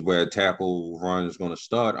think this is where tackle run is going to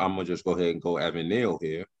start. I'm going to just go ahead and go Evan Neal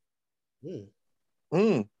here.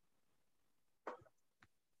 Mm.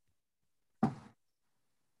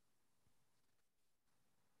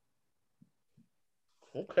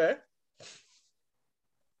 Okay.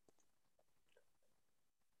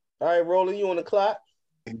 All right, Roland, you on the clock?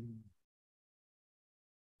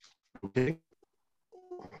 Okay.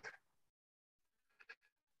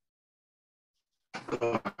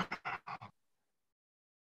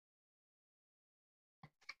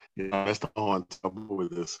 Yeah, that's the on trouble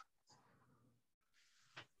with this.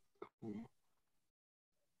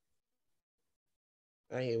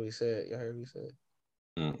 I hear what he said. Y'all heard what he said.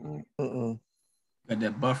 Mm-mm. Got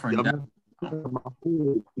that buffering down.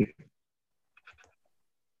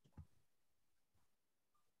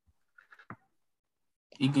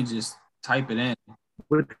 You can just type it in.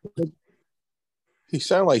 He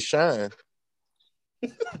sound like Shine. I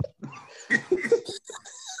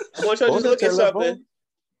want y'all to just look at something.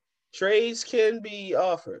 Trades can be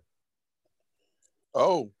offered.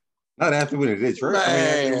 Oh, Not after we did trade. I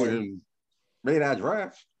mean, after we man. done made our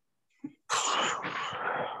draft.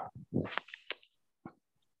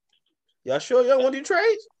 Y'all sure y'all want to do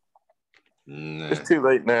trades? Nah. It's too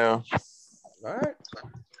late now. All right.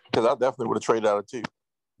 Because I definitely would have traded out of 2.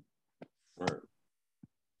 Right.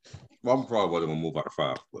 Well, I probably wasn't gonna move out of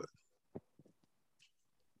 5, but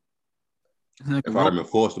if I'd have been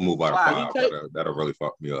forced to move out of 5, that'll really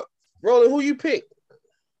fuck me up. Roland, who you pick?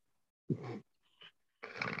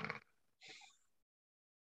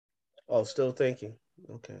 Oh, still thinking.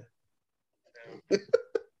 Okay.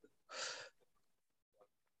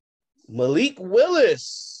 Malik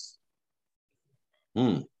Willis.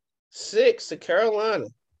 6 to Carolina.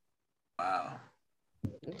 Wow.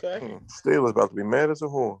 Okay. Steelers about to be mad as a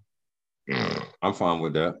whore. I'm fine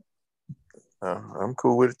with that. I'm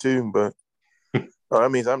cool with it too, but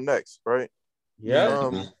that means I'm next, right?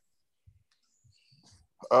 Yeah.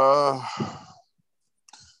 I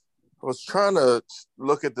was trying to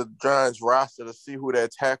look at the Giants roster to see who their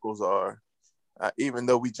tackles are, even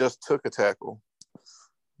though we just took a tackle.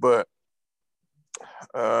 But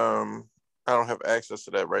I don't have access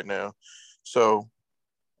to that right now. So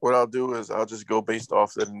what I'll do is I'll just go based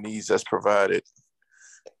off the needs that's provided.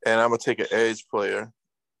 And I'm going to take an edge player.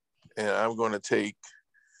 And I'm going to take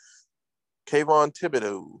Kayvon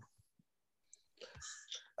Thibodeau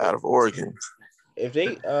out of Oregon. If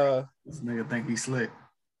they This nigga think he's slick.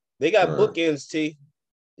 They got bookends, T.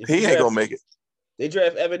 He ain't gonna make it. They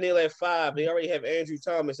draft Evan Neal at 5. They already have Andrew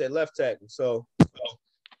Thomas at left tackle. So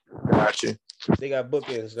gotcha. They got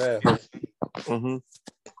bookends now. Mm-hmm.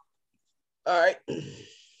 All right.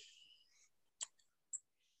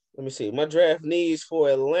 Let me see. My draft needs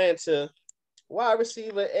for Atlanta: wide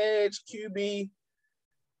receiver, edge, QB,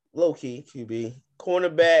 low-key QB,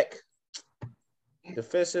 cornerback,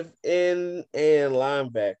 defensive end, and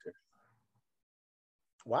linebacker.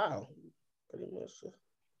 Wow. Pretty much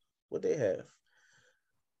what they have.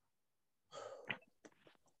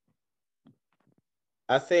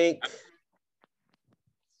 I think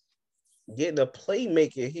getting a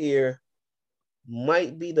playmaker here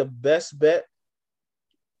might be the best bet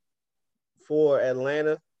for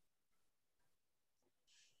Atlanta.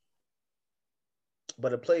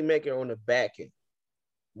 But a playmaker on the back end,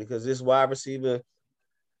 because this wide receiver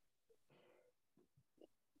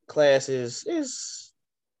class is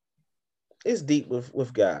deep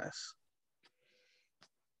with guys.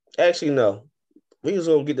 Actually, no. We just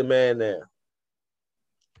gonna get the man now.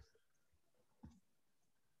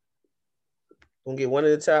 Gonna get one of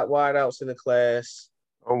the top wideouts in the class.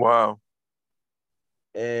 Oh wow.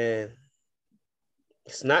 And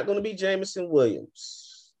it's not gonna be Jameson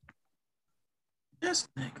Williams. This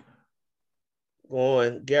nigga.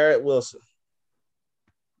 Going Garrett Wilson.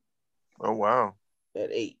 Oh wow.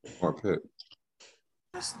 At 8. Smart pick.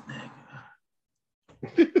 This nigga.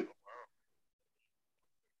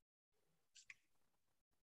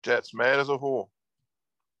 Jets mad as a whore.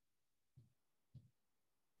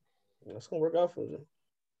 That's gonna work out for them.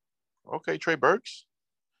 Okay, Trey Burks.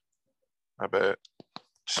 I bet.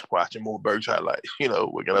 Just watching more Burks highlights. You know,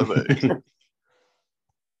 what can I say?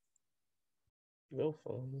 No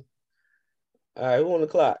fun. All right, who on the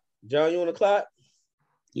clock? John, you on the clock?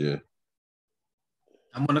 Yeah.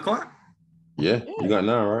 I'm on the clock. Yeah. You got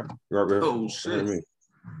 9, right? You're right. Oh shit. Me.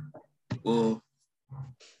 Well,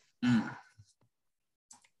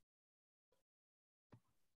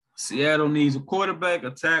 Seattle needs a quarterback,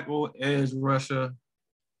 a tackle, edge rusher.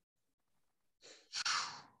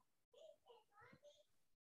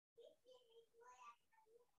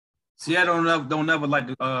 Seattle don't never like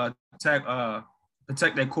to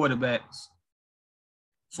protect their quarterbacks.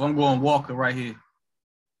 So I'm going Walker right here.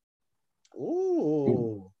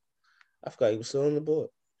 Ooh. I forgot he was still on the board.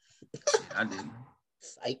 I didn't.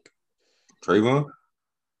 Psych. Trayvon?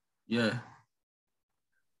 Yeah.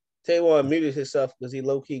 Tavon muted himself because he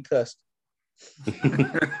low-key cussed.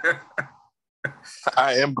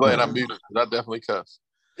 I am glad I muted because I definitely cuss.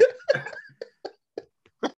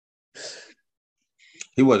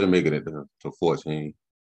 He wasn't making it to 14.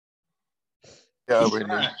 Yeah, I already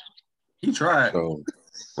knew. He tried. So,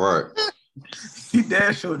 right. He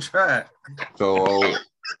damn sure tried. So,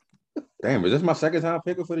 damn, is this my second time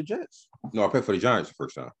picking for the Jets? No, I picked for the Giants the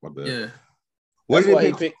first time. My bad. Yeah.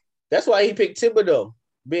 That's why he picked Thibodeau,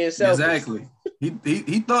 being selfish. Exactly.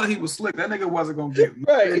 He thought he was slick. That nigga wasn't gonna get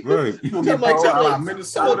Right. Right. He gonna get Talking about power out of Thibodeau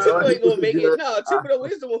Minnesota. ain't gonna make it. Good. No,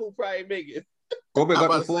 Thibodeau is the one who probably make it. Go back I'm up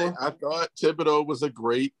about to to say, 4. I thought Thibodeau was a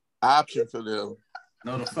great option for them.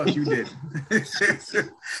 No, the fuck you didn't.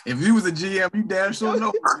 If you was a GM, you damn sure know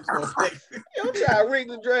what you was gonna pick. Yo, try to rig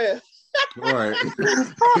the draft. Right.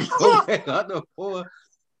 Go back up to 4.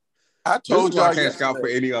 I This told is why I y'all can't scout for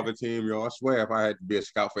yesterday. any other team, yo. I swear, if I had to be a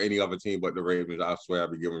scout for any other team but the Ravens, I swear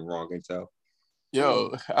I'd be giving wrong intel.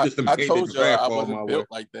 Yo, I Just to make told the y'all draft I fall my wasn't way. built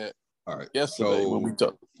like that All right. yesterday when we So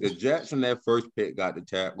talked. the Jets on that first pick got the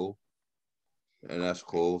tackle, and that's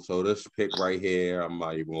cool. So this pick right here, I'm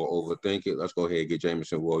not even gonna overthink it. Let's go ahead and get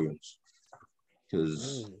Jameson Williams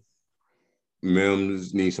because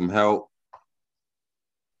Mims needs some help.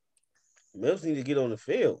 Mills need to get on the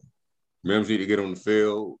field. Mims need to get on the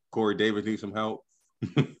field. Corey Davis needs some help.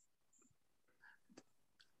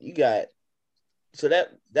 You got so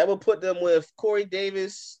that would put them with Corey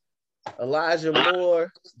Davis, Elijah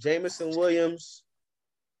Moore, Jameson Williams,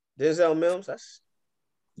 Denzel Mims. That's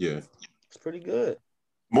pretty good.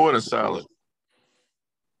 More than solid.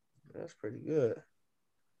 That's pretty good.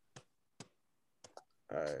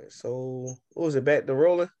 All right, so what was it? Back to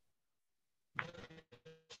rolling.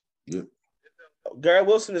 Yep. Garrett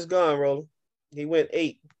Wilson is gone, Roland. He went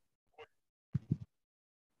 8.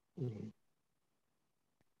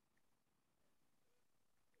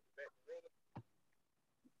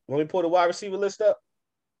 Let me pull the wide receiver list up.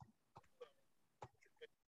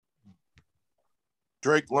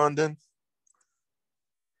 Drake London.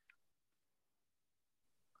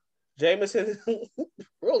 Jameson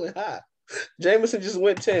rolling high. Jameson just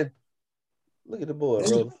went 10. Look at the board,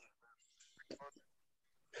 Roland.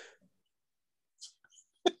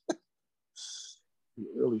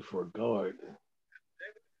 Really for a guard.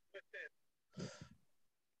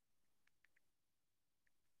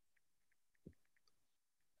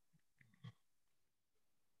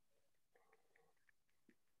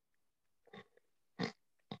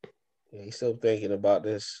 Yeah, he's still thinking about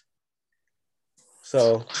this.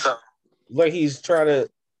 So, like he's trying to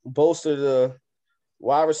bolster the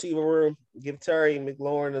wide receiver room, give Terry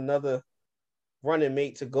McLaurin another running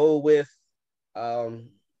mate to go with.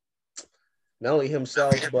 Not only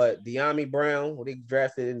himself, but De'Ami Brown, who they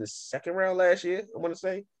drafted in the second round last year, I want to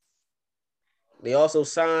say. They also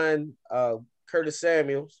signed Curtis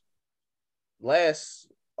Samuels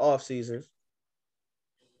last offseason.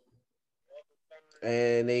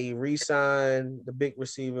 And they re-signed the big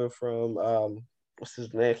receiver from what's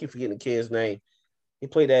his name? I keep forgetting the kid's name. He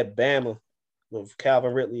played at Bama with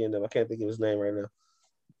Calvin Ridley in them. I can't think of his name right now.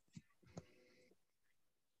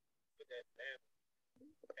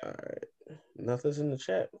 All right. Nothing's in the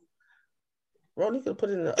chat. Ron, could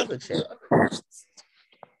put it in the other chat.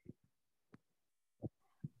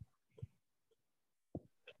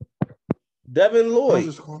 Devin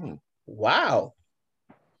Lloyd. Wow.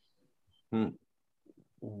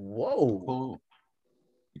 Whoa. Call.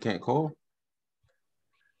 You can't call?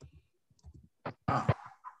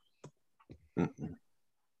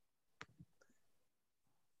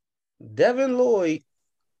 Devin Lloyd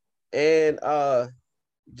and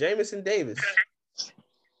Jameson Davis.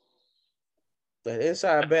 That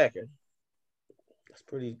inside backer. That's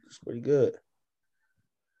pretty good.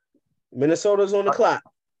 Minnesota's on the clock.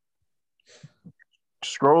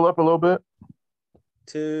 Scroll up a little bit.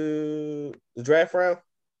 To the draft round?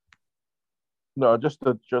 No, just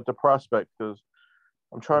the prospect, because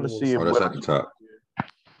I'm trying to see if that's at the top.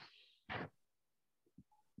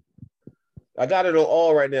 I got it on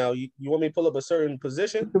all right now. You want me to pull up a certain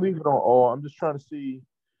position? You can leave it on all. I'm just trying to see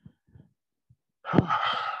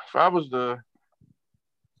if I was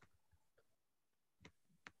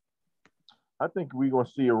I think we're gonna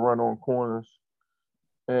see a run on corners,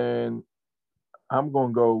 and I'm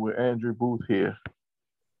gonna go with Andrew Booth here.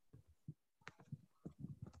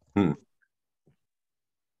 All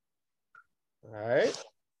right.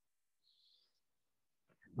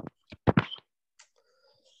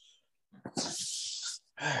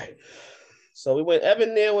 All right. So we went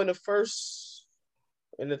Evan Neal in the first,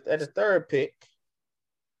 at the third pick.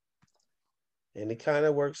 And it kind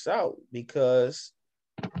of works out because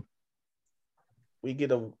we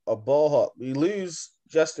get a ball hawk. We lose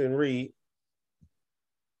Justin Reed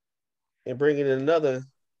and bring in another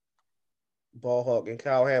ball hawk in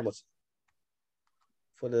Kyle Hamilton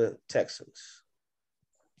for the Texans.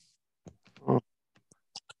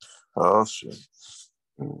 Oh, shit.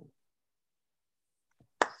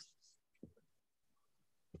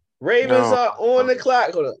 Ravens are on the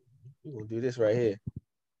clock. Hold on. We're going to do this right here.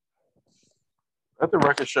 At the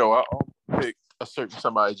record show, I picked a certain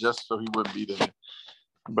somebody just so he wouldn't be there.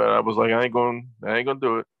 But I was like, I ain't gonna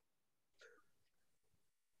do it.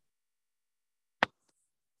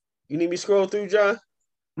 You need me to scroll through, John?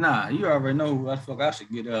 Nah, you already know who the fuck I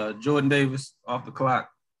should get. Jordan Davis off the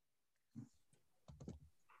clock.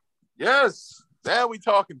 Yes. Now we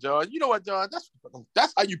talking, John. You know what, John?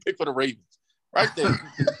 That's how you pick for the Ravens. Right there.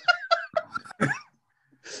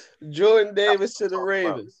 Jordan Davis to the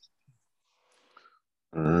Ravens.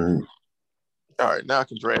 All right, now I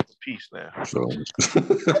can draft a piece now. So.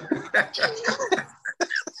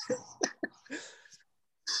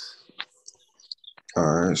 All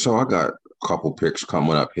right, so I got a couple picks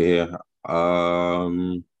coming up here. Got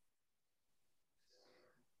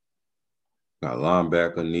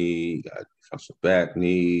linebacker need, got defensive back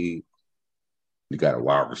need. You got a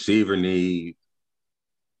wide receiver need.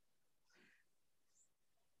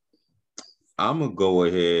 I'm gonna go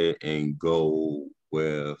ahead and go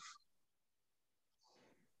with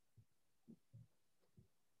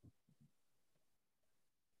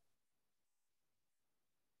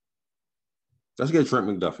let's get Trent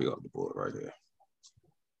McDuffie off the board right here.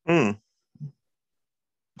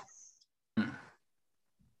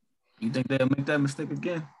 You think they'll make that mistake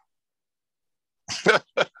again? I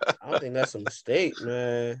don't think that's a mistake,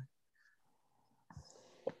 man.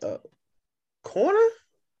 Corner?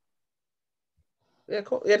 Yeah,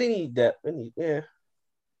 they need that. Yeah.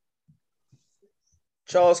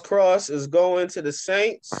 Charles Cross is going to the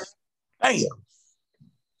Saints. Damn.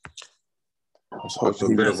 So it's a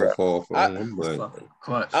bit of a fall for him, but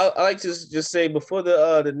I like to just say before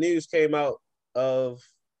the news came out of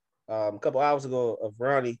a couple hours ago of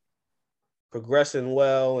Ronnie progressing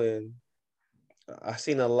well, and I've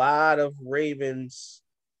seen a lot of Ravens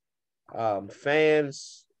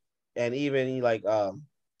fans and even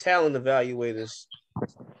talent evaluators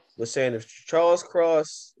were saying if Charles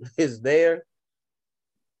Cross is there,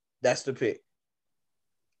 that's the pick.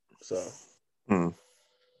 So that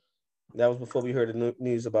was before we heard the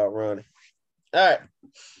news about Ronnie. All right.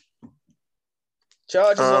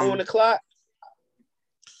 Chargers are on the clock.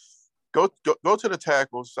 Go to the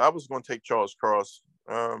tackles. I was going to take Charles Cross.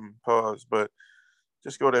 Pause, but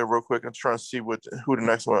just go there real quick. I'm trying to see who the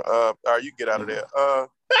next one. All right, you get out of there.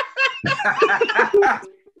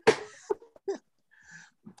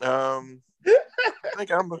 I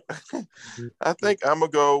think I'm gonna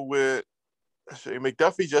go with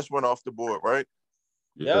McDuffie. Just went off the board, right?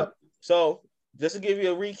 Yep. So just to give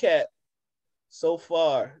you a recap, so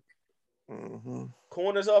far,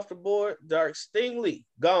 corners off the board. Dark Stingley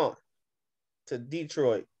gone to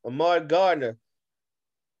Detroit. Ahmad Gardner,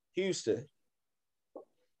 Houston.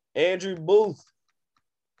 Andrew Booth,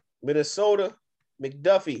 Minnesota.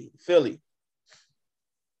 McDuffie, Philly.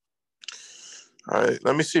 All right,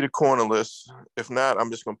 let me see the corner list. If not,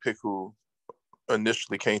 I'm just going to pick who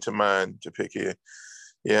initially came to mind to pick here.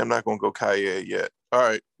 Yeah, I'm not going to go Kaye yet. All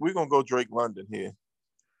right, we're going to go Drake London here.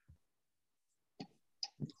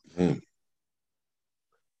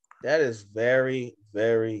 That is very,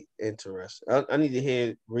 very interesting. I need to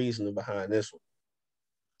hear reasoning behind this one.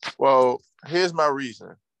 Well, here's my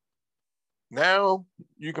reason. Now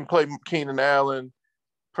you can play Keenan Allen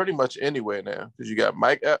pretty much anywhere now because you got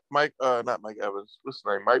not Mike Evans. What's his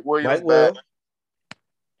name? Mike Williams back.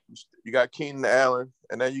 You got Keenan Allen,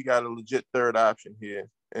 and then you got a legit third option here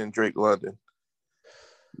in Drake London.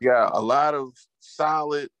 You got a lot of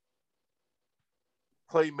solid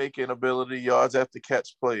playmaking ability, yards after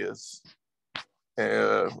catch players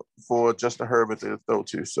for Justin Herbert to throw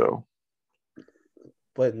to. So,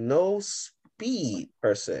 but no speed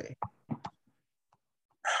per se.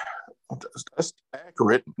 That's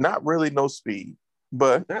accurate. Not really no speed,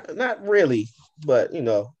 but not really. But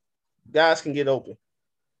guys can get open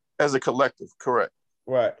as a collective. Correct.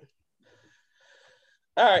 Right.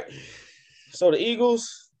 All right. So the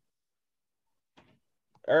Eagles.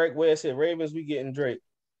 Eric Ware said Ravens. We getting Drake.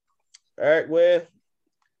 Eric Ware.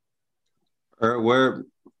 Eric Ware.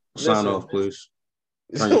 Sign off, please.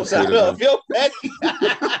 Sign off. Yo,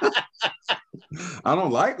 I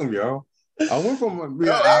don't like him, y'all. I went from all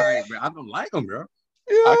right, man. I don't like him, bro.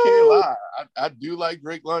 I can't lie. I do like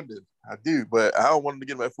Drake London. I do, but I don't want him to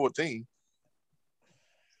get him at 14.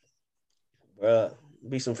 Bruh,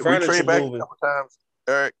 be some If we furniture trade back a moving. couple times,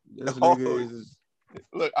 Eric. This nigga is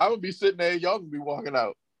Look, I'm gonna be sitting there. Y'all gonna be walking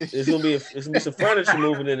out. It's gonna be some furniture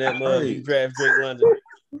moving in that mug. Hey. You draft Drake London.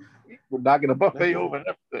 We're knocking the buffet over and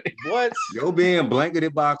everything. What? yo being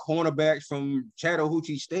blanketed by cornerbacks from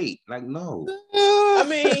Chattahoochee State. Like, no, I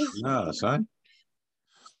mean, nah, son.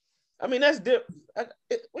 that's different.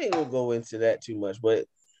 We ain't gonna go into that too much, but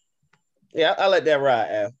yeah, I let that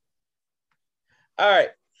ride, Al. All right.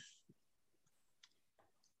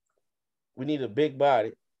 We need a big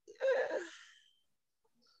body.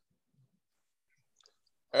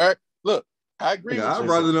 Eric, look, I agree Nigga, with I'd you.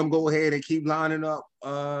 rather them go ahead and keep lining up.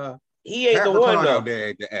 He ain't Pat the one McCon though. out there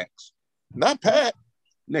at the X. Not Pat.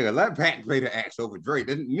 Nigga, let Pat play the X over Drake.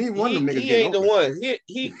 Neither one of them niggas He getting ain't the open. one.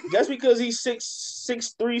 He just because he's 6'3",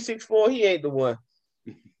 6'4", he ain't the one.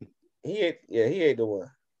 He ain't the one.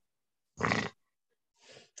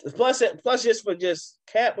 Plus just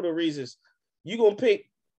capital reasons,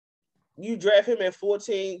 you draft him at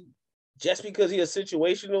 14 just because he's a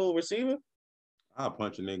situational receiver. I'll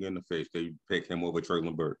punch a nigga in the face. They pick him over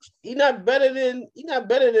Traylon Burks. He's not better than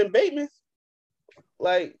Bateman.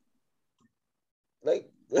 Like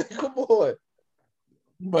come on.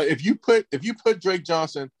 But if you put Drake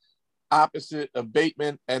Johnson opposite of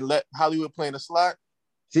Bateman and let Hollywood play in the slot,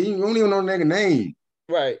 See, you don't even know the nigga name.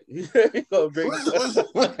 Right. What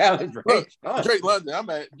the hell is Drake? Drake London. I'm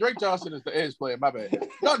at Drake Johnson is the edge player. My bad.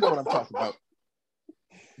 Y'all know what I'm talking about.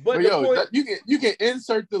 But But the yo, point, you can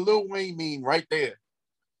insert the Lil Wayne meme right there.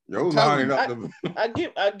 Yo, Tell lining me. up the.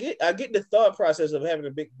 I get the thought process of having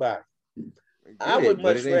a big body. I would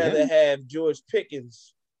but much it ain't rather him. have George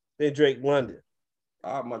Pickens than Drake London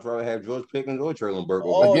I'd much rather have George Pickens or Traylon Burke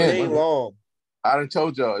all Again, day long. I done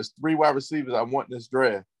told y'all it's 3 wide receivers I want in this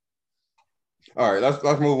draft. All right, let's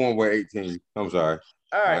move on with 18. I'm sorry.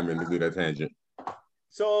 All I right. meant to do that tangent.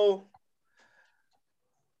 So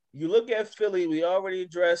you look at Philly, we already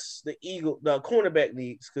addressed the cornerback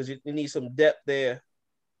needs because you need some depth there.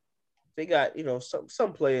 They got,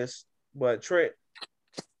 some players, but Trent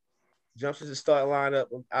jumps to the start lineup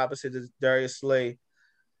opposite of Darius Slay.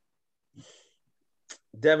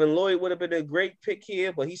 Devin Lloyd would have been a great pick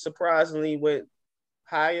here, but he surprisingly went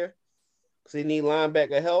higher because they need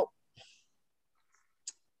linebacker help.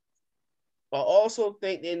 I also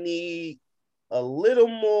think they need a little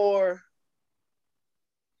more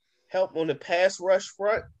help on the pass rush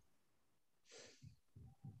front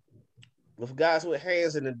with guys with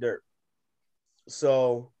hands in the dirt.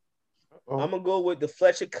 So I'm going to go with the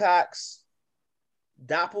Fletcher Cox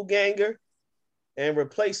doppelganger and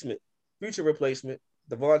future replacement,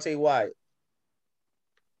 Devontae Wyatt.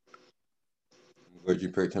 Good you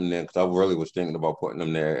picked him then, because I really was thinking about putting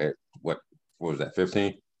him there at what was that,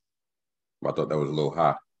 15? I thought that was a little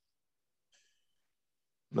high.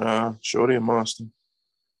 Nah, Shorty a monster.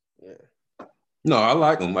 Yeah. No, I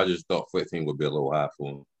like him. I just thought 15 would be a little high for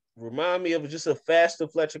him. Remind me of just a faster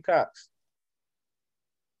Fletcher Cox.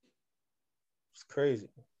 It's crazy.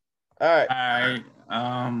 All right.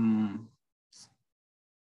 All right.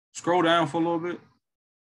 Scroll down for a little bit.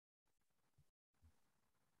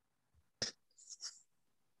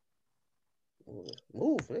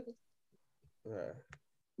 Move, nigga. All right.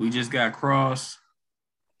 We just got Cross.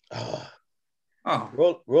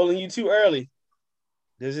 Rolling you too early.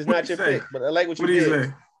 This is not your say? pick, but I like what you What do you did.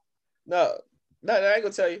 say? No, I ain't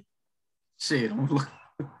gonna tell you. Shit.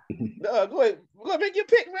 No, go ahead. Go ahead, make your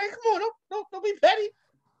pick, man. Come on, don't be petty.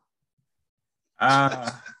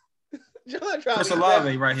 John trying Chris to be Olave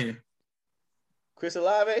petty. right here. Chris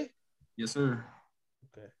Olave. Yes, sir.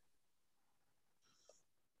 Okay.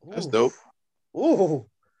 That's dope. Ooh.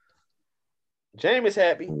 Jameis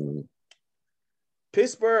happy.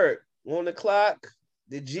 Pittsburgh on the clock.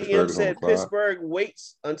 The GM said Pittsburgh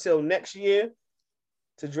waits until next year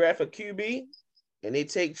to draft a QB, and they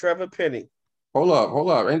take Trevor Penning. Hold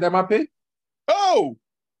up. Ain't that my pick? Oh!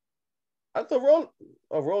 I thought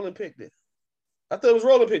Roland picked it. I thought it was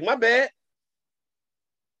Roland pick. My bad.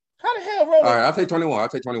 How the hell Roland? All right, I'll take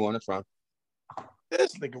 21. That's fine.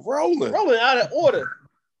 This nigga rolling. Rolling out of order.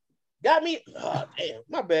 Got me. Oh, damn.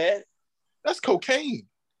 My bad. That's cocaine.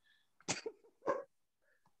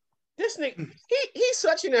 This nigga, he's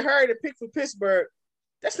such in a hurry to pick for Pittsburgh.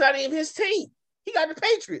 That's not even his team. He got the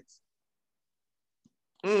Patriots.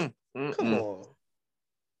 Come on.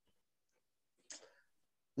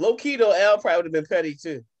 Low key though, Al probably would have been petty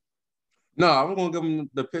too. No, I'm gonna give him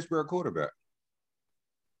the Pittsburgh quarterback.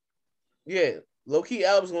 Yeah, low key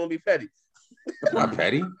Al was gonna be petty. That's not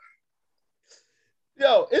petty.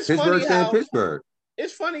 Yo, it's Pittsburgh funny stay in how Pittsburgh.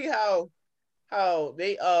 it's funny how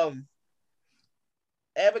they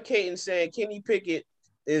advocating saying Kenny Pickett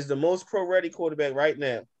is the most pro ready quarterback right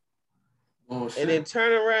now, Oh shit. and then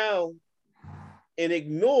turn around and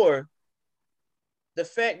ignore the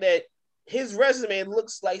fact that his resume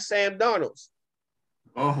looks like Sam Darnold's.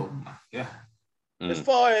 Oh my god. As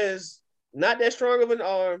far as not that strong of an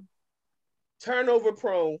arm, turnover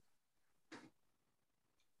prone,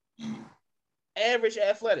 average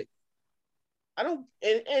athletic. I don't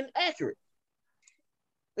and accurate.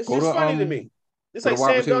 It's Go just to, funny to me. It's go like to wide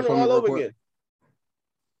Sam receiver Darnold for me all real over quick. again.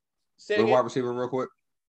 Say Go to again. wide receiver real quick.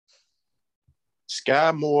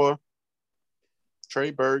 Sky Moore,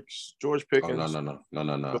 Trey Burks, George Oh, Pickens. no.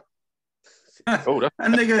 Oh, that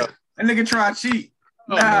nigga try to cheat.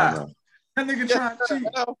 No. That nigga try to cheat.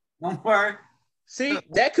 Don't worry. See,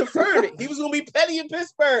 that confirmed it. He was gonna be petty in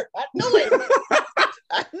Pittsburgh. I knew it.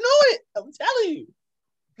 I knew it. I'm telling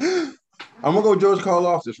you. I'm gonna go George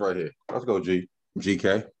Karlaftis right here. Let's go,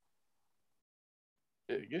 GK.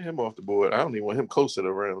 Yeah, get him off the board. I don't even want him close to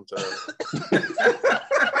the round time.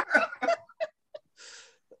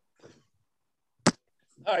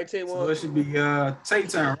 All right, Tay. So it should be take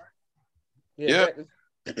turn. Yeah.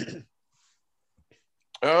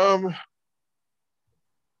 I'm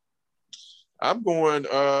going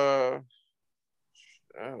I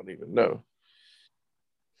don't even know.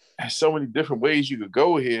 There's so many different ways you could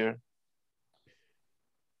go here.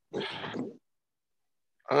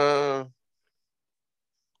 I'm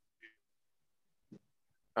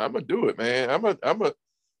gonna do it, man. I'm gonna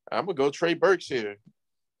go Trey Burks here.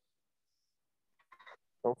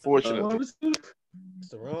 Unfortunately. It's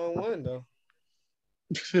the wrong one though.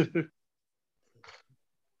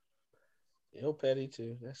 He'll petty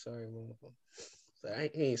too. That's sorry, motherfucker. So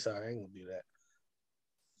he ain't sorry. I ain't gonna do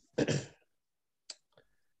that.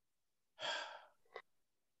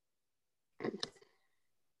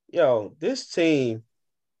 Yo, this team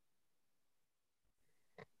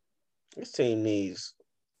needs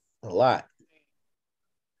a lot.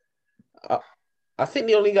 I think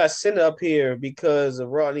they only got sent up here because of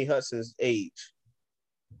Rodney Hudson's age,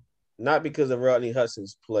 not because of Rodney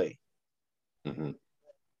Hudson's play. Mm-hmm.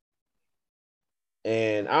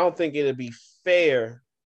 And I don't think it'd be fair.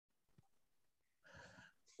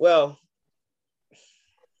 Well,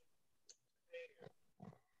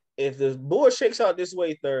 if the board shakes out this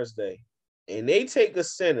way Thursday and they take the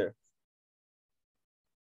center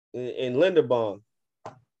in Linderbaum,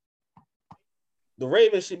 the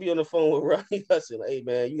Ravens should be on the phone with Rodney Hudson. Like, hey,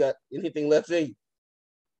 man, you got anything left in you?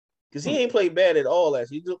 Because he ain't played bad at all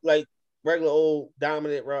last year. He looked like regular old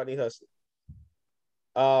dominant Rodney Hudson.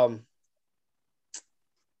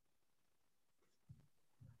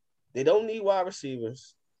 They don't need wide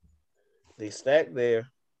receivers. They stack there.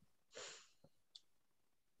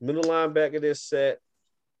 Middle linebacker is set.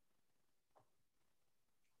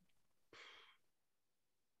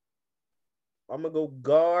 I'm going to go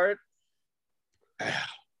guard. And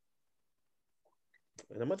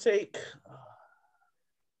I'm going to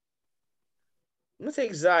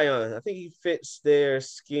take Zion. I think he fits their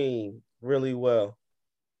scheme really well.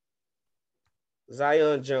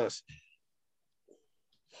 Zion Johnson.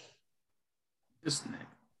 This nigga.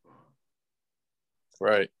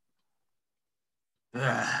 Right.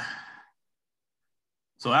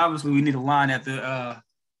 So obviously we need a line after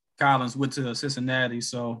Collins went to Cincinnati.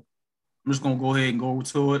 So I'm just gonna go ahead and go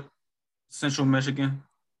to it. Central Michigan,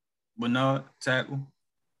 Bernard, tackle.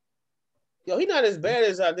 Yo, he's not as bad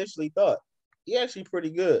as I initially thought. He actually pretty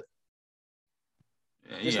good.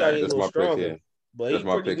 Just Yeah, like he's a That's little my pick stronger. here. But That's he's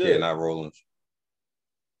my pretty pick good. here, not Rollins.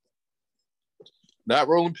 Not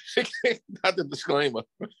rolling pick, not the disclaimer.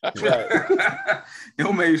 Right.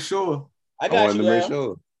 He'll make sure. I got wanted you, to make Al.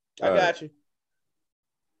 sure. I got you.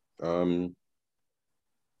 So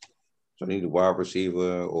I need a wide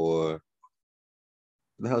receiver or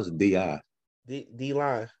the hell's a DI? D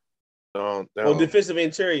line. No. Oh, defensive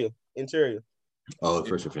interior. Oh,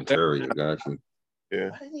 defensive interior. Got you. Yeah.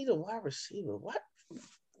 Why do they need a wide receiver? What?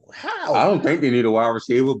 How? I don't think they need a wide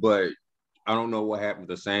receiver, but I don't know what happened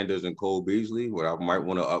to Sanders and Cole Beasley. What I might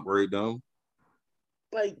want to upgrade them.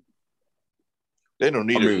 Like They don't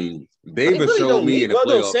need I it. mean, they Davis really showed don't me need. in the Well,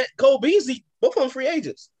 no, playoffs. Cole Beasley, both of them free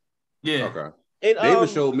agents. Yeah. Okay. And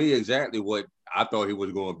Davis showed me exactly what I thought he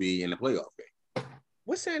was going to be in the playoff game.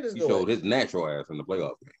 what's Sanders He doing? showed his natural ass in the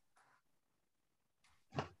playoff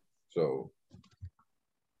game. So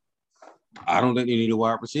I don't think they need a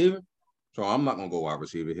wide receiver. So I'm not gonna go wide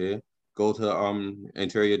receiver here. Go to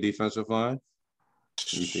interior defensive line.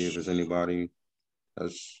 Let me see if there's anybody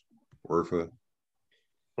that's worth a.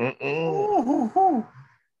 Mm-mm.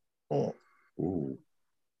 Ooh.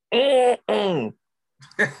 Mm-mm.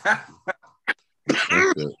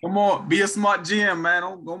 Come on, be a smart GM, man.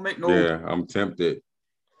 Don't make no. Yeah, I'm tempted.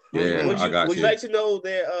 Yeah, Would I you got would you like to know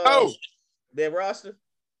their roster?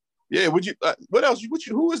 Yeah. Would you? What else?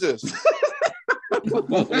 Who is this?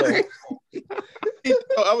 Buffalo.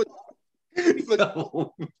 I was. It's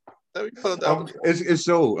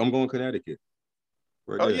so I'm going Connecticut.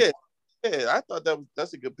 Right there. Yeah. I thought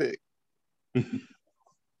that's a good pick.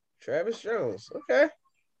 Travis Jones. Okay.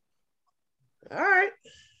 All right.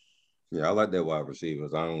 Yeah, I like that wide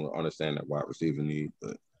receivers. I don't understand that wide receiver need,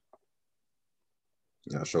 but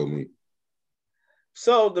yeah, show me.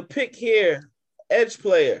 So the pick here, edge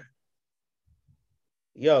player.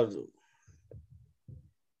 Yo,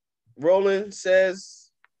 Roland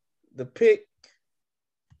says the pick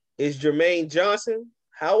is Jermaine Johnson.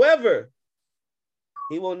 However,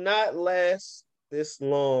 he will not last this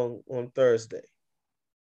long on Thursday.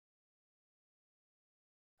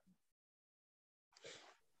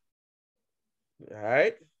 All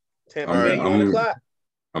right. Tampa Bay, you on the clock.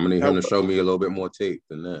 I'm gonna need him to show me a little bit more tape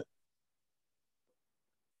than that.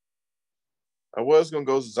 I was gonna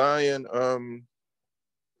go Zion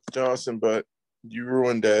Johnson, but you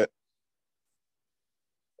ruined that.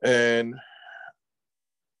 And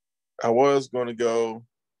I was gonna go.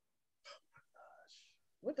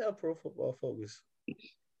 What the hell, Pro Football Focus?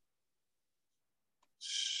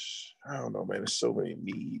 I don't know, man. There's so many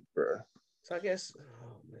needs, bro. So I guess,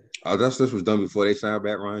 man. I guess this was done before they signed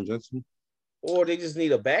back Ryan Johnson. Or they just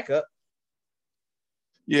need a backup.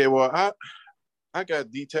 Yeah, well, I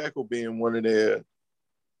got D tackle being one of their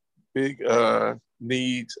big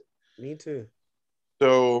needs. Me too.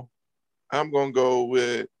 So I'm gonna go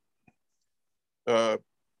with Logan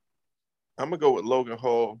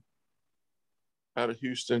Hall out of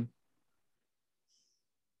Houston.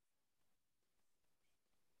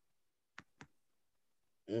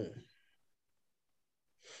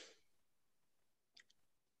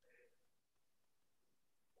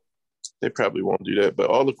 They probably won't do that,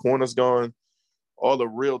 but all the corners gone, all the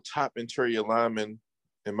real top interior linemen,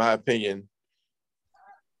 in my opinion,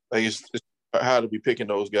 like it's how to be picking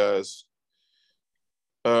those guys.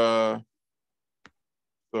 So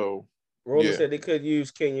Roland said they could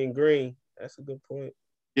use Kenyon Green. That's a good point.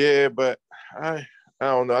 Yeah, but I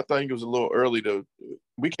don't know. I think it was a little early to.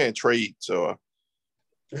 We can't trade, so a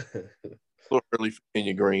little early for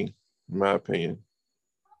Kenyon Green, in my opinion.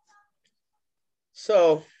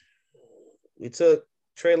 So we took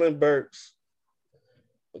Treylon Burks,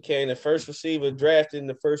 became the first receiver drafted in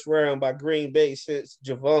the first round by Green Bay since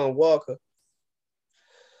Javon Walker.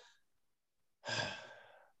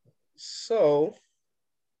 So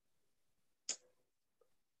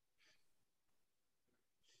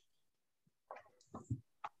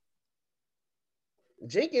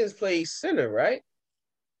Jenkins plays center, right?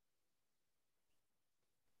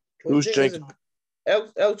 Who's Jenkins?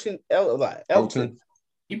 Elton.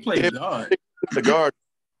 He played guard. The guard.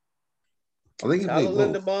 I think he Tyler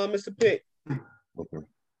played both. Linderbaum is the pick. Okay.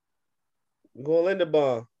 Go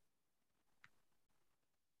Linderbaum.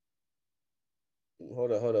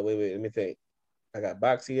 Hold on. Wait. Let me think. I got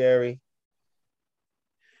Bakhtiari.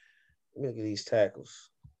 Let me look at these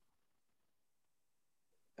tackles.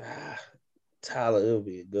 Tyler, it'll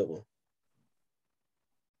be a good one.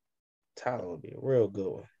 Tyler will be a real good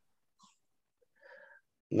one.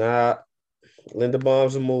 Nah,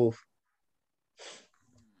 Linderbaum's a move.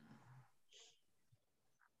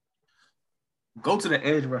 Go to the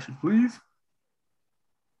edge rusher, please.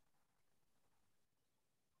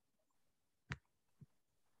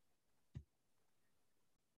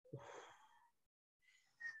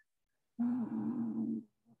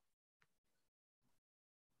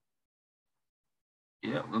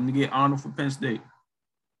 Yeah, let me get Arnold for Penn State.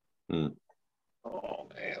 Oh,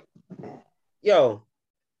 man. Yo,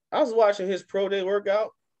 I was watching his pro day workout.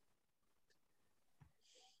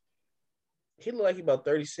 He looked like he about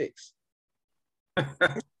 36.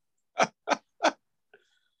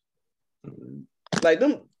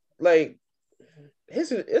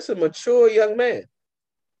 It's a mature young man.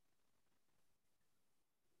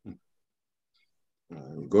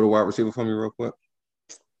 Go to wide receiver for me real quick.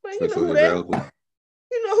 Man, you know who that?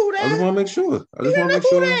 You know who that? I just want to make sure.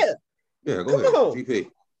 That? Yeah, go ahead.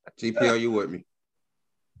 GP, are you with me?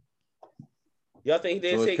 Y'all think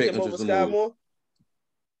he didn't take him over Sky Moore?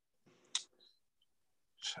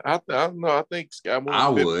 I don't know. I think Sky Moore. I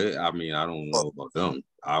would. I mean, I don't know about them.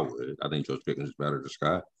 I would. I think George Pickens is better than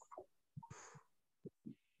Sky.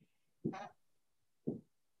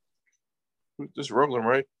 Just rolling,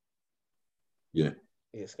 right? Yeah.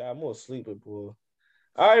 Yeah, Sky Moore sleeping, boy.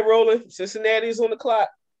 All right, Roland. Cincinnati's on the clock.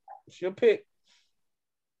 It's your pick.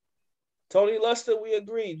 Tony Luster, we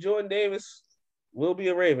agree. Jordan Davis will be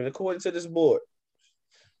a Raven, according to this board.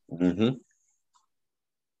 Mm-hmm.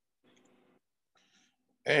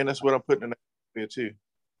 And that's what I'm putting in there too.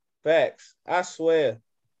 Facts. I swear.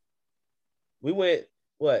 We went,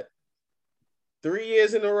 what, 3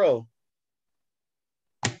 years in a row?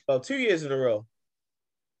 Oh, 2 years in a row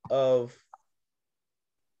of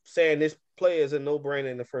saying this player is a no-brainer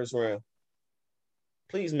in the first round.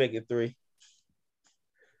 Please make it 3.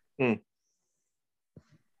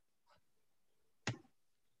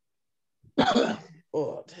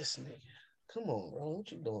 Oh, this nigga. Come on, bro.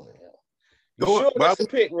 What you doing here? You sure that's a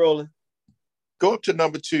pick, Roland? Go up to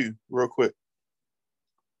number 2 real quick.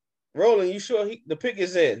 Roland, you sure the pick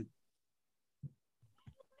is in?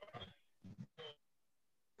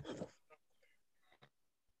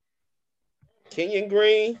 Kenyon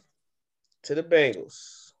Green to the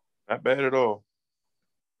Bengals. Not bad at all.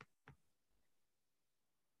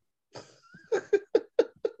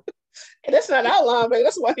 And that's not our linebacker.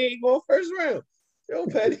 That's why he ain't going first round. Joe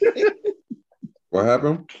Petty. What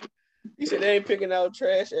happened? He said they ain't picking out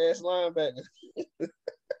trash ass linebacker.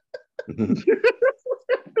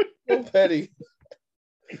 Joe Petty.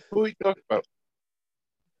 Who are you talking about?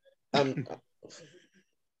 I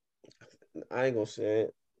ain't gonna say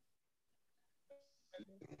it.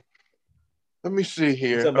 Let me see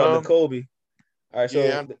here. Talking about the Kobe. All right, so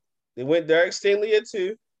yeah. they went Derek Stingley at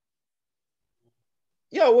 2.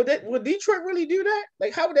 Yo, would Detroit really do that?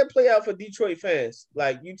 Like, how would that play out for Detroit fans?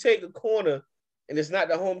 Like, you take a corner and it's not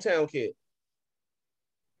the hometown kid.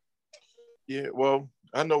 Yeah, well,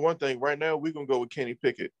 I know one thing. Right now, we're gonna go with Kenny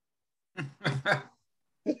Pickett.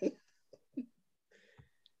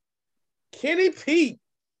 Kenny Pete.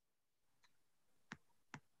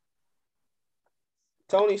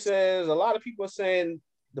 Tony says a lot of people are saying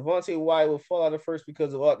Devontae White will fall out of first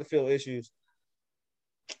because of off the field issues.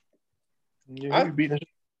 Yeah,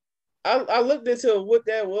 I looked into what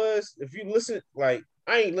that was. If you listen, like,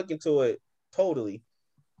 I ain't looking to it totally.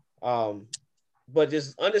 But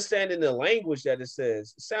just understanding the language that it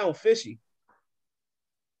says, it sounds fishy.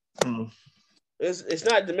 It's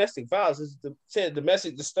not domestic violence, it's said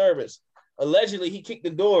domestic disturbance. Allegedly, he kicked the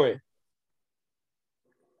door in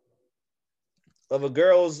of a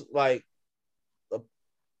girl's, like, a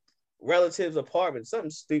relative's apartment. Something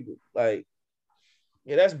stupid. Like,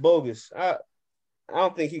 yeah, that's bogus. I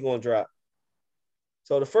don't think he's gonna drop.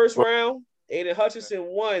 So the first round, Aiden Hutchinson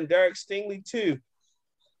 1, Derek Stingley 2,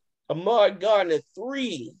 Ahmad Gardner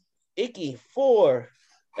 3, Icky 4,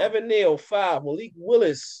 Evan Neal 5, Malik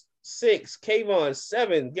Willis 6, Kayvon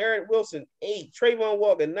 7, Garrett Wilson 8, Trayvon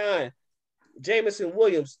Walker 9, Jameson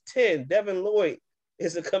Williams 10, Devin Lloyd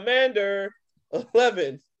is a commander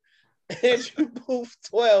 11, Andrew Booth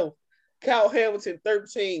 12, Kyle Hamilton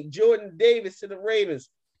 13, Jordan Davis to the Ravens,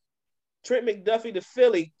 Trent McDuffie to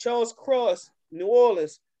Philly, Charles Cross, New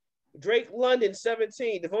Orleans, Drake London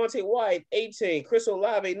 17, Devontae White 18, Chris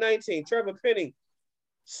Olave 19, Trevor Penning,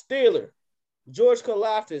 Steeler, George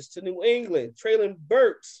Karlaftis to New England, Traylon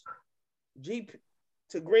Burks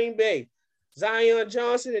to Green Bay, Zion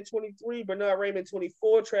Johnson at 23, Bernard Raymond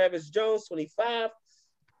 24, Travis Jones 25,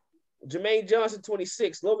 Jermaine Johnson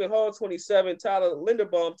 26, Logan Hall 27, Tyler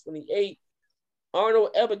Linderbaum 28, Arnold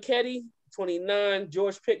Ebiketie 29,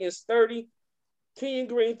 George Pickens 30, Kenyon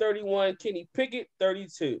Green 31, Kenny Pickett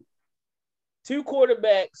 32. 2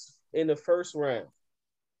 quarterbacks in the first round.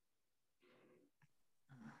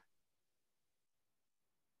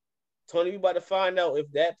 Tony, we about to find out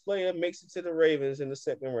if that player makes it to the Ravens in the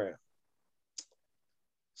second round.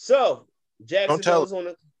 So, Jacksonville is on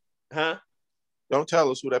the... Huh? Don't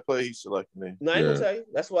tell us who that player he's selecting in. No, I ain't gonna tell you.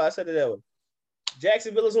 That's why I said it that way.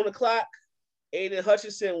 Jacksonville is on the clock. Aiden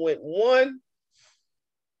Hutchinson went 1.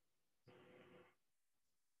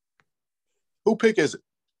 Who pick is it?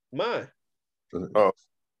 Mine. Oh.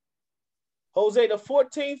 Jose, the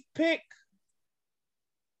 14th pick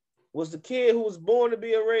was the kid who was born to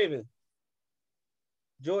be a Raven.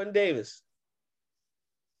 Jordan Davis.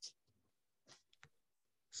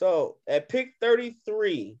 So at pick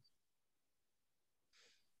 33,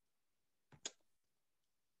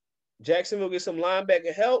 Jacksonville gets some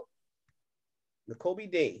linebacker help.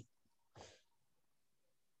 Nakobe Dean.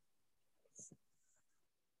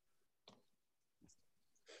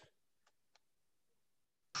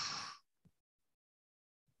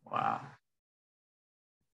 Wow.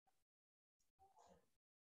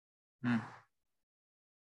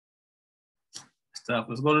 Stuff.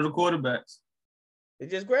 Let's go to the quarterbacks. Y'all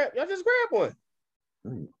just grab one.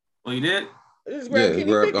 Oh, you did? Just grab Kenny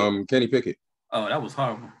Pickett. Kenny Pickett. Oh, that was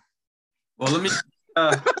horrible. Well,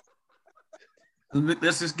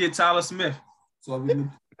 let's just get Tyler Smith. So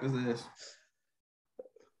This is.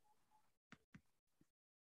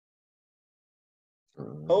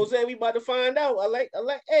 Jose, we about to find out. I like.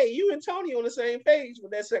 Hey, you and Tony on the same page with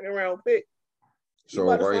that second round pick. So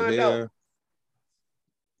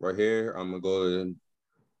right here, I'm gonna go to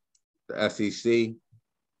the SEC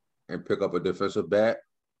and pick up a defensive back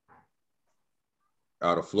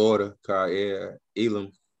out of Florida, Kyle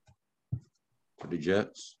Elam, for the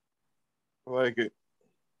Jets. I like it.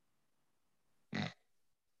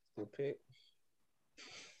 Good pick.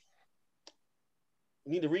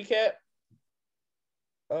 You need to recap?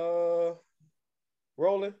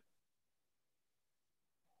 Rolling.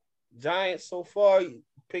 Giants so far you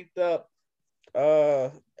picked up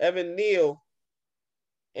Evan Neal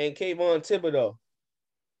and Kayvon Thibodeau.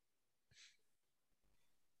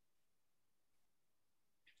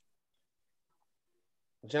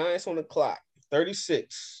 Giants on the clock,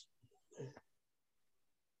 36.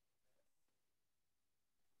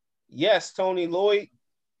 Yes, Tony Lloyd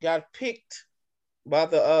got picked by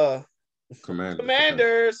the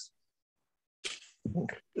Commanders.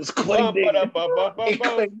 It's Clay Big.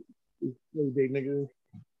 Clay Big nigga.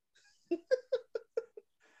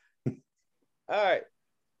 All right.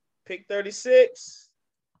 Pick 36.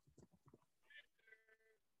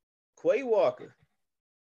 Quay Walker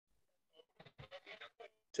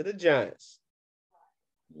to the Giants.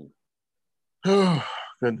 Oh,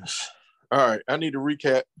 goodness. All right. I need to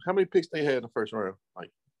recap. How many picks they had in the first round?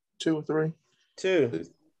 Like 2 or 3? 2.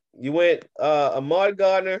 You went Ahmad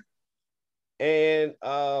Gardner and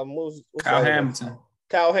what's Kyle Hamilton.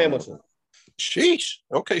 Kyle Hamilton. Sheesh.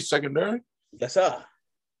 Okay, secondary. Yes, sir.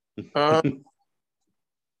 All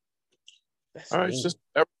right, since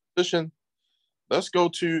every position, let's go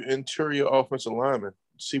to interior offensive lineman.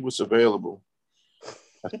 See what's available.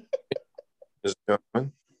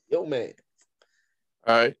 Yo, man.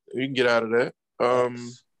 All right, you can get out of that.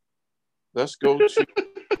 Let's go to.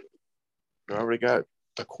 I already got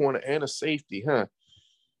a corner and a safety, huh?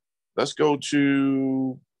 Let's go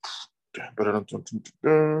to. Let's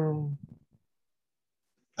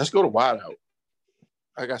go to wideout.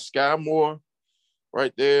 I got Sky Moore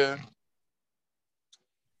right there.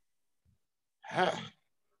 All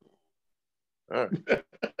right.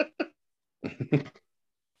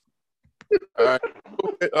 All right.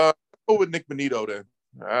 Go with Nick Bonito then.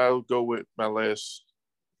 I'll go with my last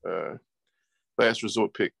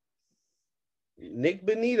resort pick. Nick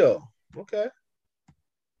Bonito. Okay.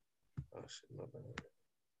 Oh, shit, my bad.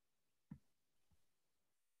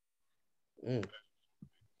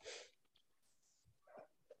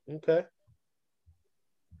 Okay.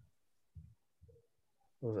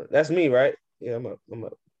 That's me, right? Yeah, I'm up.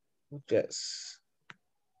 Jets.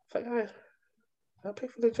 I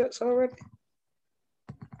picked for the Jets already.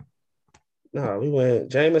 No, we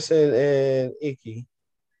went Jameson and Icky.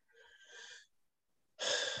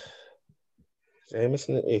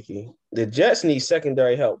 Jameson and Icky. The Jets need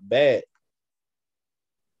secondary help bad.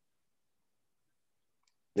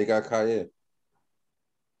 They got Kyle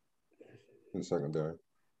in secondary.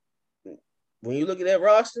 When you look at that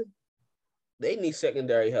roster, they need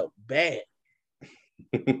secondary help bad.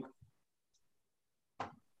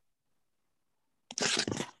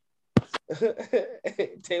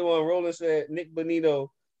 Taywan Rowland said, Nick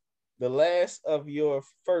Bonito, the last of your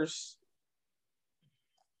first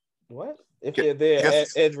what? If they're there,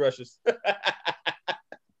 yes. edge rushers.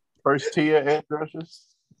 First tier edge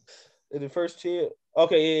rushers? In the first tier?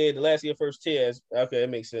 Okay, yeah, the last of your first tier. Okay, that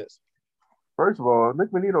makes sense. First of all,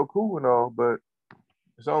 Nick Bonito cool and all, but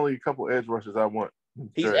it's only a couple edge rushers I want.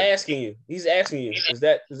 He's asking you. Is that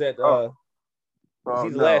is he the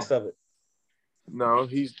last of it? No,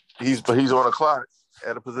 he's on a clock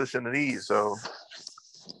at a position of need. So,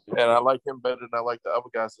 and I like him better than I like the other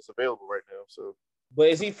guys that's available right now. So, but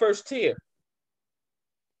is he first tier?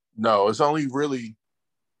 No, it's only really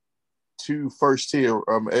 2 first tier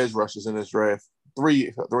edge rushers in this draft.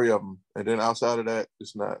 Three of them, and then outside of that,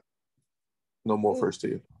 it's no more first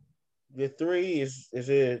tier. The 3 is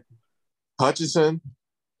it Hutchinson,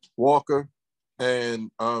 Walker,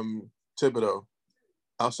 and Thibodeau.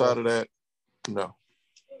 Outside of that, no.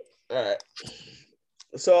 All right.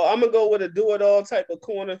 So I'm gonna go with a do-it-all type of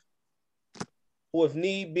corner, who, if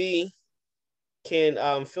need be,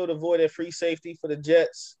 can fill the void at free safety for the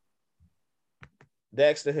Jets.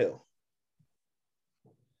 Dexter Hill.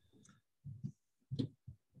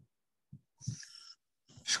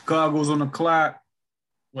 Chicago's on the clock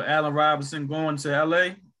with Allen Robinson going to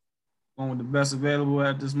LA. Going with the best available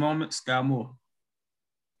at this moment, Sky Moore.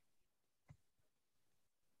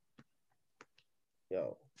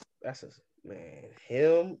 Yo, that's man.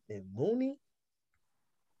 Him and Mooney.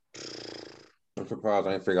 surprised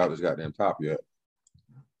I ain't figured out this goddamn top yet.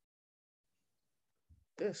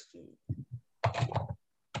 This dude.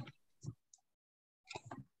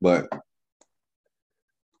 But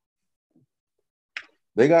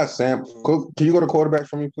they got Sam. Can you go to quarterbacks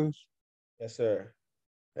for me, please? Yes, sir.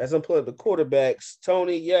 As I'm pulling up the quarterbacks,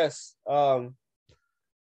 Tony, yes. Arnold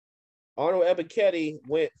Ebiketie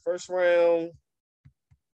went first round.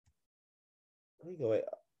 Where you go at?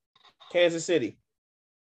 Kansas City.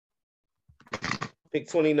 Pick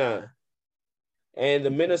 29. And the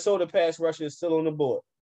Minnesota pass rusher is still on the board.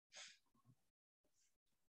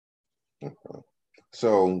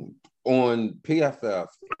 So on PFF,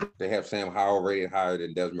 they have Sam Howell rated higher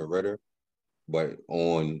than Desmond Ridder. But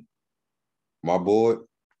on my board,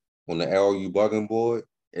 on the LU bugging board,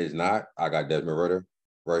 it's not. I got Desmond Ridder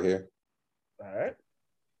right here. All right.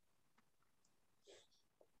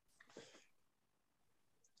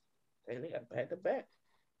 And they got back to back.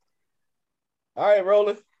 All right,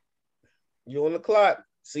 Roland. You on the clock.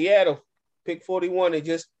 Seattle, pick 41. They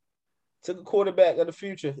just took a quarterback of the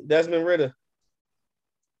future, Desmond Ridder.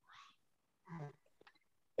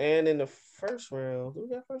 And in the first round, who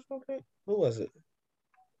got first round pick? Who was it?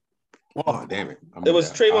 Oh, damn it. It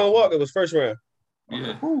was Trayvon Walker. It was first round.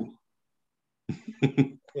 Yeah.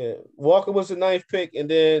 Yeah. Walker was the 9th pick, and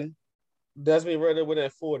then Desmond Ridder went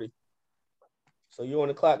at 40. So you're on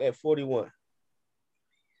the clock at 41.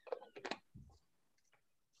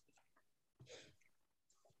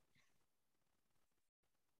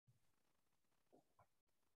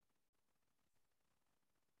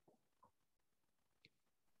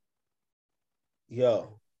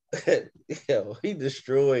 Yo, he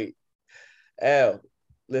destroyed Al.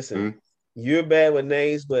 Listen, you're bad with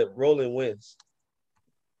names, but Roland wins.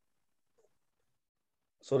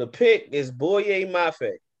 So the pick is Boye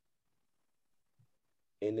Mafe.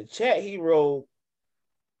 In the chat, he wrote,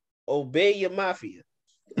 "Obey your mafia."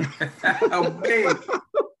 Obey.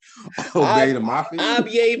 Obey the mafia.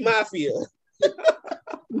 Obey mafia.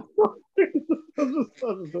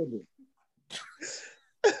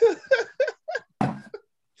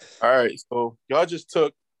 All right, so y'all just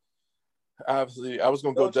took. Obviously, I was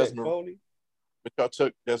gonna go Desmond, but y'all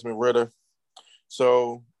took Desmond Ridder.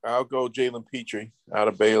 So I'll go Jalen Petrie out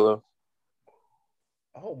of Baylor.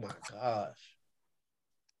 Oh my gosh.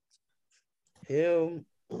 Him,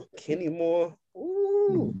 Kenny Moore.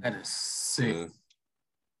 Ooh. That is sick.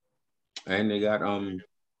 And they got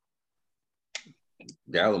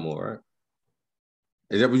Gallimore, right?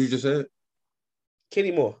 Is that what you just said?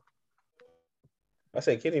 Kenny Moore. I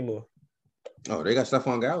said Kenny Moore. Oh, they got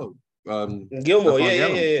Stephon Gilmore. Gilmore,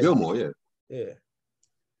 yeah. Gilmore, yeah. Yeah.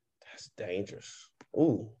 That's dangerous.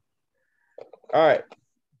 Ooh. All right.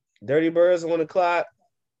 Dirty Birds on the clock.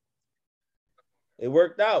 It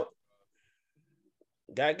worked out.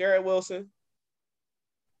 Got Garrett Wilson.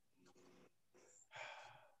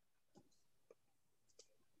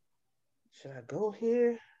 Should I go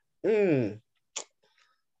here? Let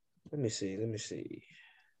me see.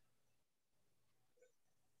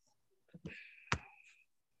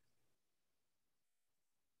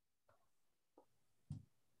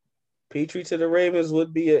 Petrie to the Ravens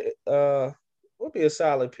would be a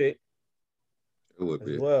solid pick. It would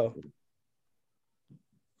be as well.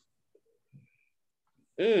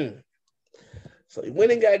 So he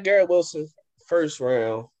went and got Garrett Wilson first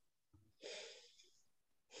round.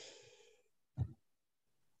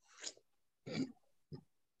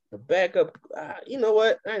 The backup, you know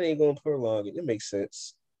what? I ain't gonna prolong it. It makes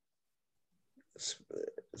sense.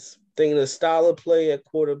 Thinking of style of play at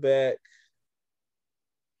quarterback.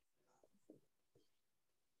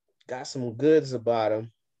 Got some goods about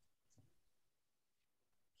him.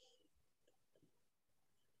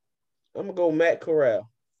 I'm gonna go Matt Corral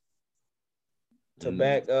to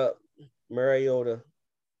back up Mariota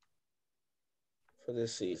for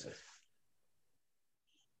this season.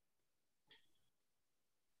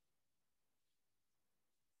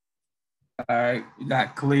 All right, you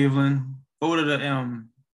got Cleveland. Go to the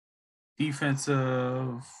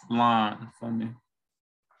defensive line for me.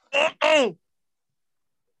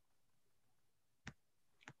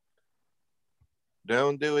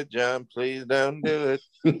 Don't do it, John. Please don't do it.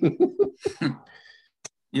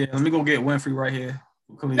 Yeah, let me go get Winfrey right here.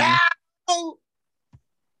 Cleveland. No!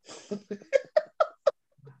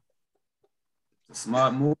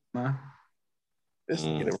 Smart move, man. It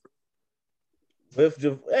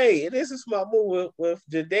is a smart move with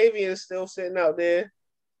Jadeveon still sitting out there.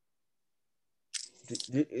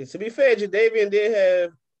 To be fair, Jadeveon did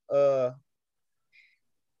have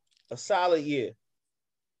a solid year.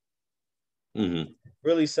 Mm-hmm.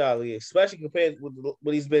 Really solid year, especially compared with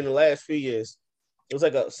what he's been the last few years. It was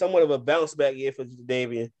like a somewhat of a bounce back year for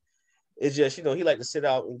Davian. It's just, he like to sit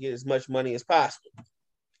out and get as much money as possible.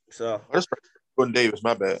 So That's Jordan Davis.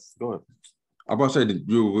 My bad. Go ahead. I'm about to say that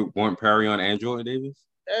you want Perrion and Jordan Davis.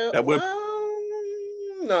 That would-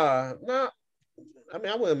 nah. I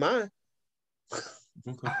mean, I wouldn't mind.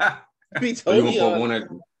 Okay. Be So you totally gonna put honest. one at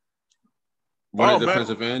man.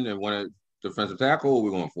 defensive end and one at defensive tackle? Or we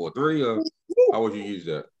going 4-3, or how would you use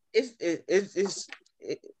that?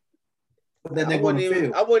 That nigga on the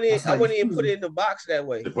field. I wouldn't even put it in the box that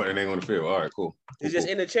way. They put a name on the field. All right, cool. It's just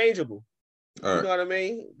interchangeable. All You right. know what I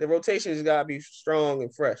mean? The rotations gotta be strong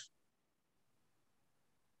and fresh.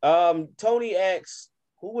 Tony asks,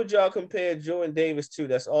 who would y'all compare Jordan Davis to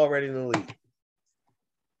that's already in the league?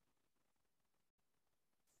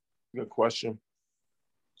 Good question.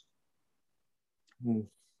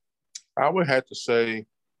 I would have to say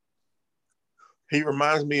he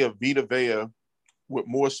reminds me of Vita Vea with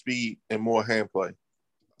more speed and more hand play.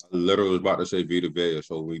 I literally was about to say Vita Vea,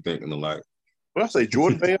 so we thinking alike. What I say,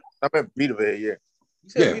 Jordan Vea? I meant Vita Vea, yeah. You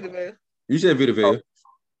said Yeah. Vita Vea. You said Vita Vea.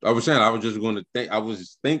 I was saying I was just going to think. I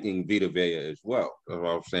was thinking Vita Vea as well. That's what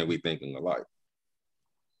I was saying. We thinking alike.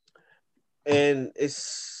 And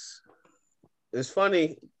it's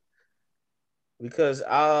funny because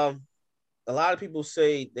a lot of people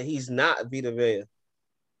say that he's not Vita Vea.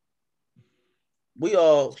 We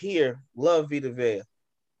all here love Vita Vea.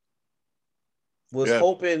 Was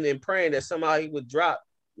hoping and praying that somehow he would drop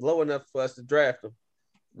low enough for us to draft him.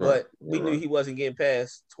 But we knew he wasn't getting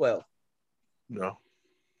past 12. No.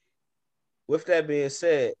 With that being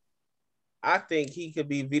said, I think he could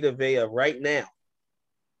be Vita Vea right now.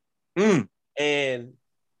 And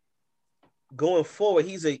going forward,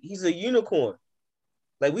 he's a unicorn.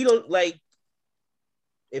 Like, we don't like,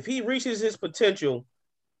 if he reaches his potential,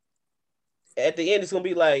 at the end it's gonna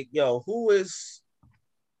be like, yo, who's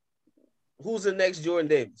the next Jordan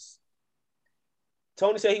Davis?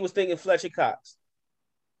 Tony said he was thinking Fletcher Cox.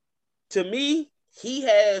 To me, he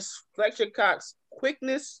has Fletcher Cox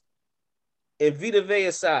quickness and Vita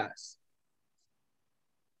Vea size.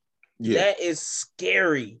 Yeah, That is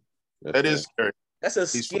scary. That is scary. That's a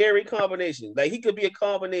scary combination. Like, he could be a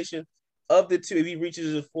combination of the two if he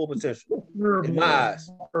reaches his full potential. In my eyes.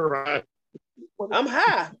 Right. I'm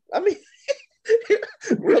high. I mean,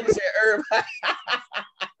 really said Herb.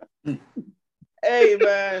 Hey,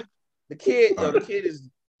 man. The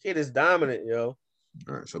kid is dominant, yo.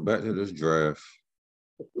 All right, so back to this draft.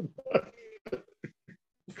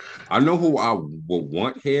 I know who I would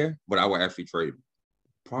want here, but I would actually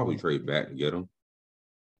probably trade back to get him.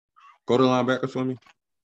 Go to linebackers for me.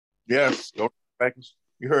 Yes. Go backers.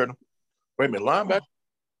 You heard him. Wait a minute, linebacker?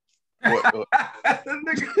 What? That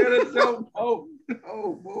nigga did a dope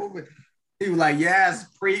movement. He was like, yes,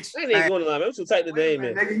 preach. I ain't going to linebacker. I'm too tight to name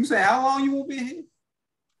it. Nigga, you say how long you won't be here?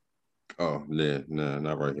 Oh, nah,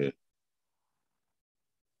 not right here.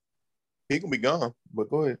 He gonna be gone, but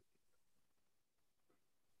go ahead.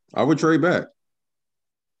 I would trade back.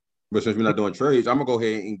 But since we're not doing trades, I'm gonna go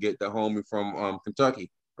ahead and get the homie from Kentucky.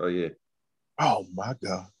 Oh yeah. Oh my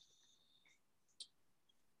God.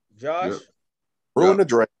 Josh? Yep. Ruin the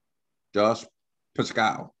draft. Josh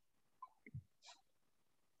Pascal.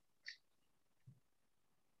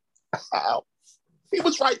 Wow. He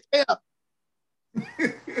was right there.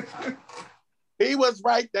 He was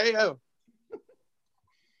right there.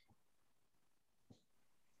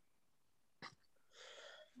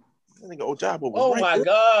 I think Ojabo was Oh, right my there.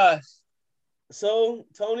 gosh. So,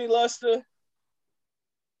 Tony Luster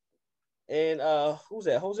and who's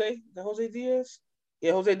that? Jose? Is that Jose Diaz?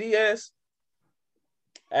 Yeah, Jose Diaz.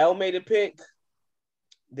 Al made a pick.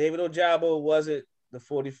 David Ojabo wasn't the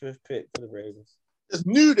 45th pick for the Ravens.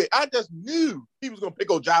 I just knew he was gonna pick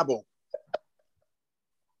Ojabo.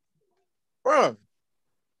 Bro.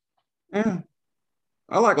 Yeah.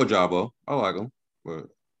 I like Ojabo. I like him. But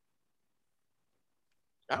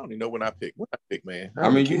I don't even know when I pick. Man. I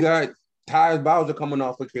mean, you got Tyus Bowser coming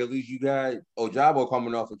off Achilles. You got Ojabo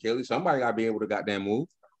coming off Achilles. Somebody got to be able to goddamn move.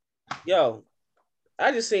 Yo,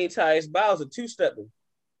 I just seen Tyus Bowser two-stepping.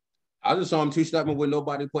 I just saw him two-stepping with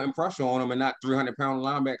nobody putting pressure on him and not 300-pound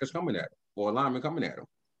linebackers coming at him or a lineman coming at him.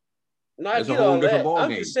 No, I It's a get whole all different that. ball I'm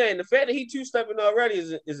game. just saying the fact that he two-stepping already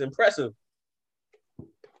is impressive.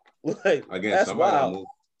 Like, Again, that's somebody got to wild. move.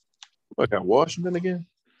 Look at Washington again.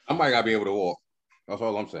 Somebody got to be able to walk. That's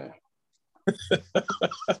all I'm saying.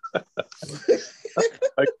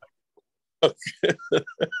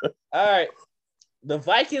 All right. The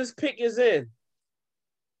Vikings pick is in.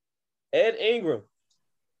 Ed Ingram.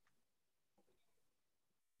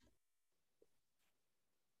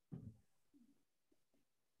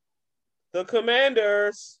 The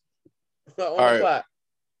Commanders On All the right. clock.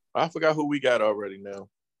 I forgot who we got already now.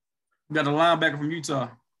 We got a linebacker from Utah.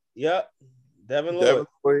 Yep. Devin Lloyd. Devin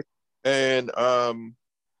Lloyd. And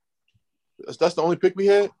that's the only pick we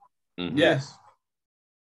had? Mhm. Yes.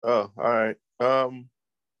 Oh, all right.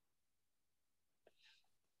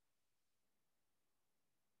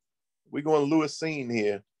 We going Lewis Scene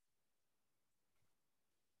here.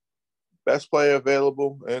 Best player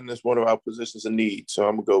available, and it's one of our positions of need, so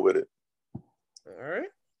I'm gonna go with it. All right.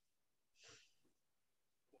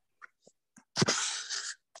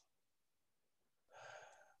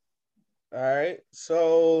 All right.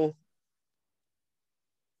 So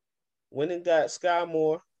winning got Sky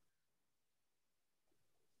Moore.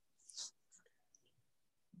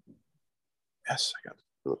 Yes, I got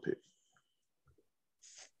the pick.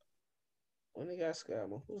 When they got Sky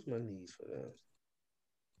Moore, who's my needs for them?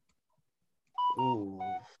 Ooh,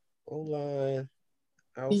 O-line,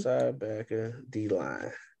 outside backer,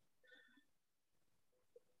 D-line.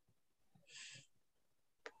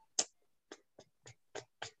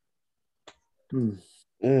 I'm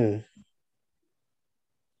gonna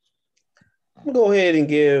go ahead and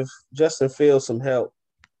give Justin Fields some help.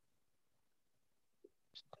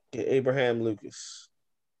 Get Abraham Lucas.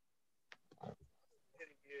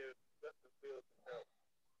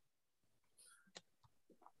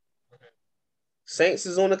 Saints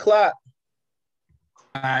is on the clock.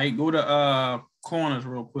 All right, go to corners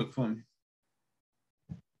real quick for me.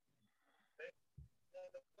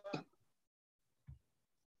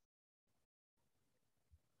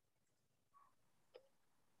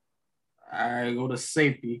 All right, go to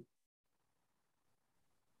safety.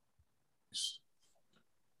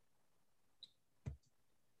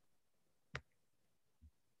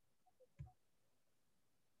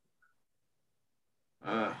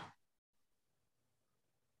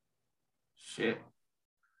 Shit.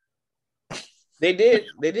 They did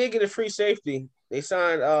get a free safety. They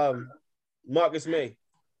signed Marcus May.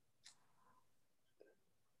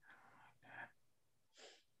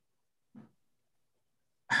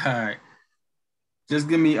 All right. Just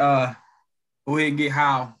give me go ahead and get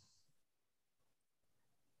Howe.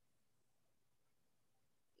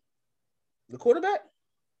 The quarterback?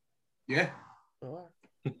 Yeah. Oh, wow.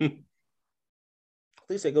 At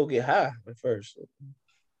least they go get high at first.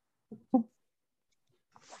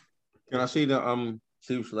 Can I see the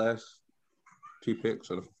Chiefs' last two picks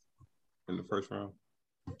in the first round?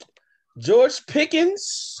 George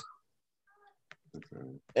Pickens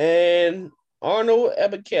and Arnold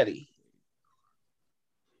Ebiketie.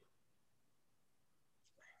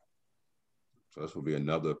 So this will be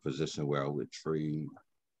another position where I would trade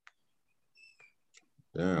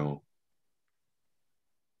down.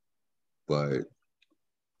 But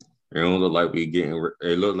it don't look like we getting.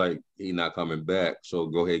 It look like he's not coming back. So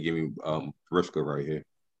go ahead, and give me Briscoe right here.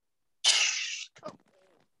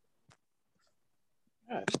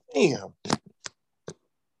 God damn.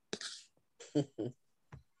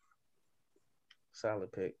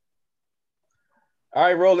 Solid pick. All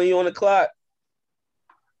right, Roland, you on the clock.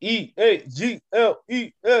 EAGLES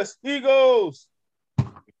Eagles.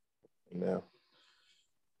 No.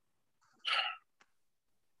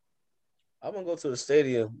 I'm gonna go to the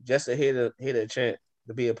stadium just to hear the chant,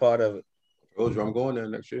 to be a part of it. I told you I'm going there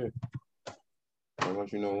next year. I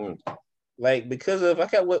want you to know when. Like, because of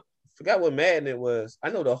forgot what Madden it was. I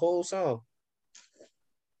know the whole song.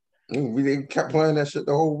 We kept playing that shit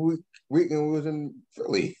the whole weekend we was in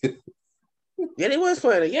Philly. Yeah, they was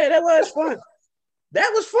playing it. Yeah, that was fun.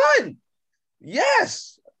 That was fun.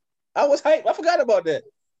 Yes. I was hyped. I forgot about that.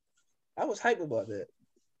 I was hyped about that.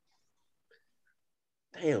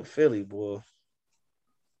 Damn, Philly, boy.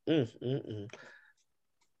 All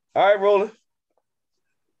right, Roland.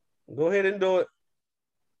 Go ahead and do it.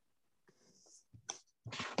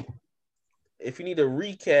 If you need a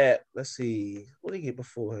recap, let's see. What did he get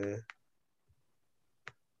beforehand?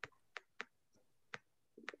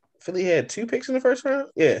 Philly had 2 picks in the first round?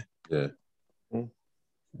 Yeah. Yeah.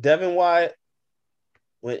 Devin Wyatt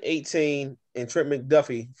went 18 and Trent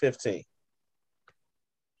McDuffie 15.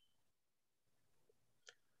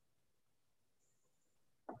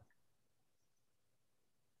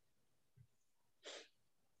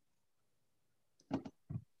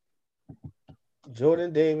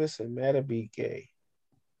 Jordan Davis and Matabike.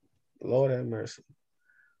 Lord have mercy.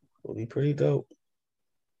 Will be pretty dope.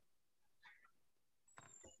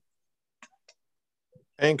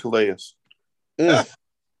 And Calais.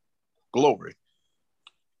 Glory.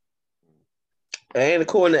 And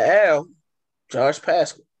according to Al, Josh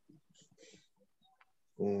Pascal.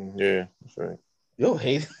 Yeah, that's right. Yo,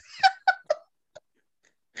 hate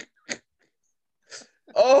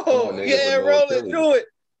Oh, yeah, roll it. Do it.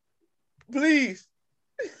 Please.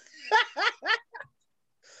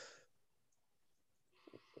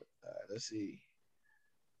 All right, let's see.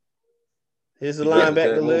 Here's the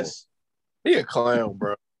linebacker list. He a clown,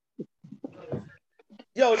 bro.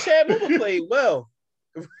 Yo, Chad Muma played well.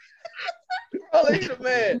 Roll it,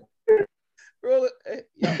 man. Roll it. Hey,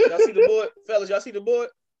 y'all see the board? Fellas, y'all see the board?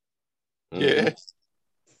 Yeah.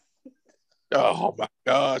 Oh, my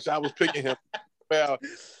gosh. I was picking him. Well,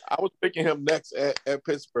 I was picking him next at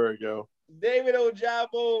Pittsburgh, yo. David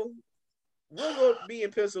Ojabo will go be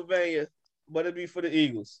in Pennsylvania, but it'll be for the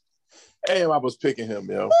Eagles. Damn, I was picking him,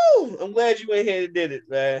 yo. Woo! I'm glad you went here and did it,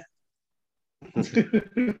 man.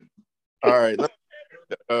 All right.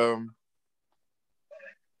 I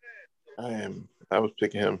was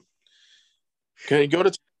picking him. Can you go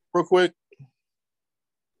to real quick? You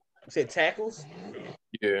said tackles?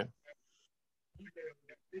 Yeah.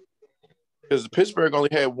 Because Pittsburgh only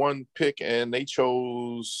had one pick and they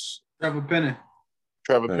chose Trevor Penning.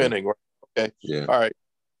 Penning. Right? Okay. Yeah. All right.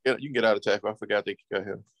 Yeah, you can get out of tackle. I forgot they got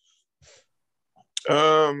him.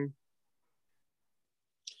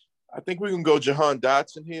 I think we can go Jahan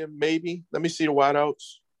Dotson here, maybe. Let me see the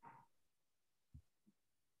wideouts.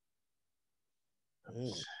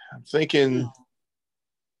 I'm thinking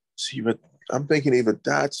either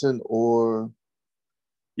Dotson or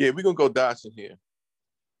we're gonna go Dotson here.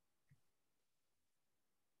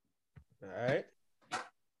 All right.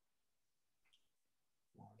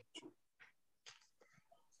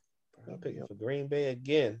 I'm picking for Green Bay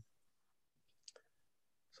again.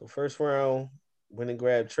 So first round, went and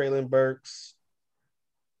grabbed Traylon Burks.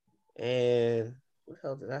 And what the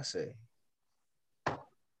hell did I say?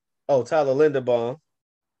 Oh, Tyler Linderbaum.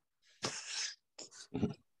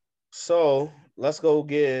 So let's go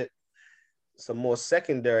get some more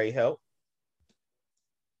secondary help.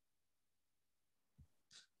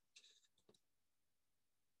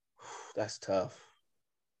 That's tough.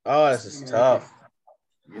 Oh, this is tough.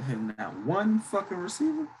 You're hitting that one fucking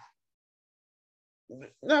receiver.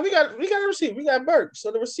 No, we got a receiver. We got Burks.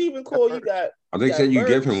 So the receiving core, you got. I think said you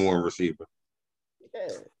give Burks. him one receiver. Yeah,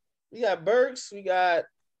 we got Burks. We got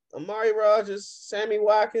Amari Rogers, Sammy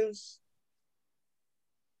Watkins.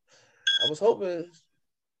 I was hoping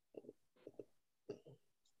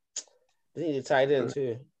they need a tight end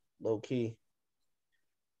too, low key.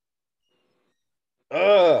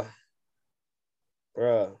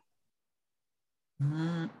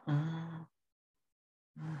 Bruh.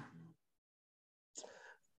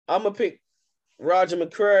 I'm gonna pick Roger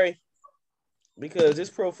McCreary because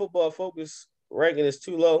this Pro Football Focus ranking is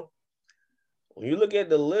too low. When you look at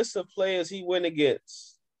the list of players he went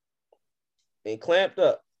against and clamped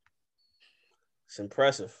up, it's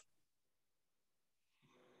impressive.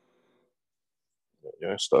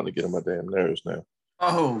 Yeah, it's starting to get on my damn nerves now.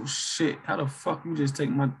 Oh shit! How the fuck you just take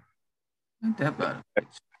my? Ain't that bad?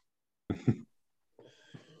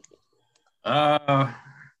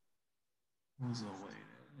 What's the way?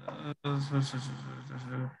 All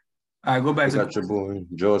right, go back You to got your boy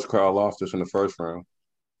George Karlaftis in the first round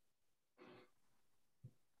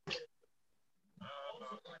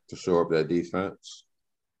to shore up that defense.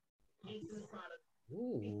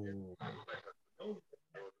 Ooh.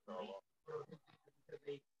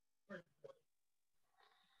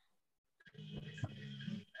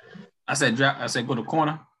 I said go to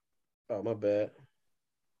corner. Oh, my bad.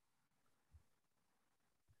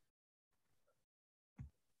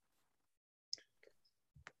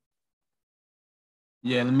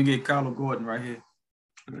 Yeah, let me get Kyler Gordon right here.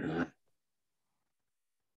 Yeah.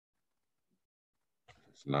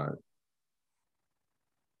 It's not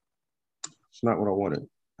what I wanted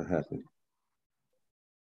to happen.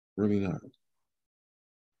 Really not.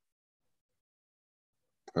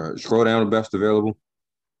 All right, scroll down to best available.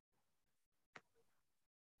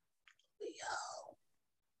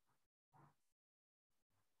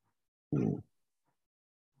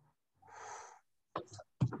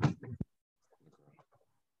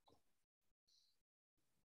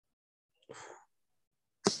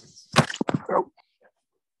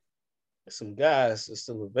 Some guys are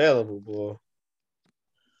still available, boy.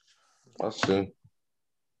 Let's see.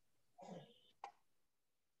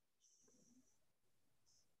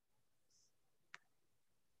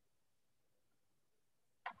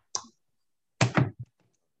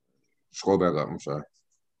 Scroll back up. I'm sorry.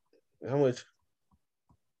 How much?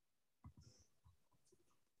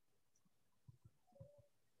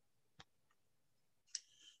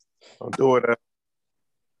 Don't do it.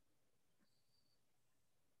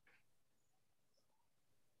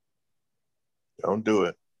 Don't do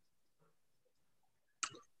it.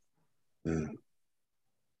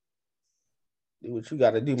 Do what you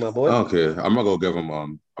got to do, my boy. Okay, I'm gonna go give him.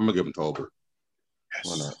 I'm gonna give him Tolbert.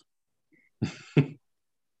 Why not?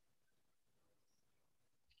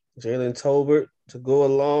 Jalen Tolbert to go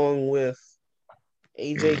along with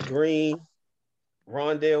AJ Green,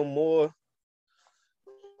 Rondale Moore,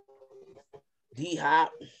 D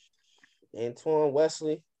Hop, Antoine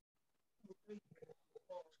Wesley.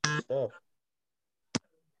 Stuff.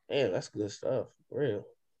 Damn, that's good stuff. Real.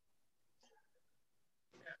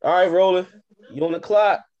 All right, Roland. You on the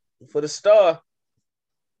clock for the star.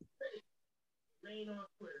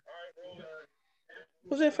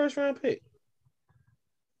 Who's that first round pick?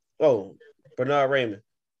 Oh, Bernard Raymond.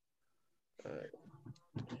 All right.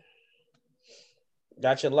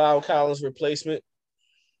 Got your Lyle Collins replacement.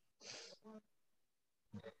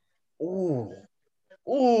 Ooh.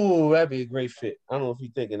 Ooh, that'd be a great fit. I don't know if you're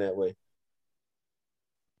thinking that way.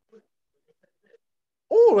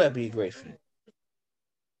 Ooh, that'd be a great fit.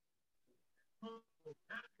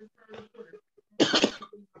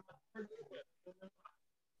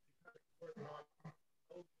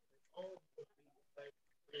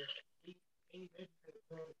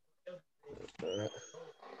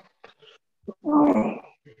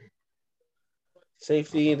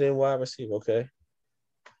 Safety and then wide receiver, okay.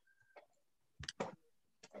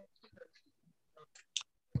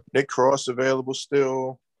 Nick Cross available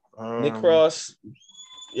still. Nick Cross.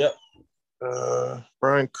 Yep.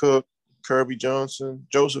 Brian Cook, Kirby Johnson,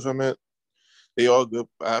 Joseph Emmett. They all good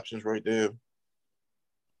options right there.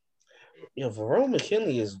 Yo, Verone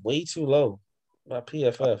McKinley is way too low by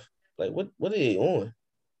PFF. Like, what are they on?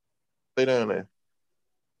 Stay down there.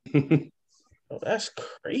 Oh, that's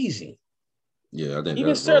crazy. Yeah, I think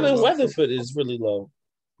even Sterling Weatherford is really low.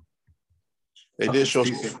 They did show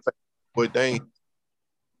some with Dane.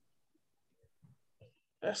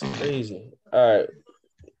 That's crazy. All right.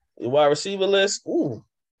 The wide receiver list. Ooh.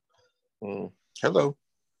 Hello.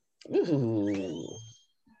 Ooh.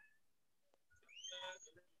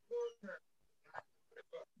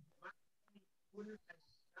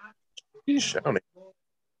 He's shouting.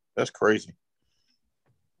 That's crazy.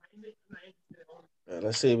 Right,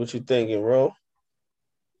 let's see what you're thinking, bro.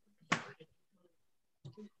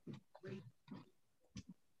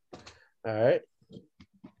 All right.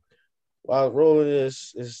 While Roland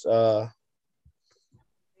is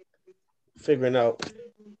figuring out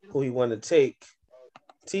who he wanted to take,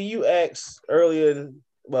 TU asked earlier,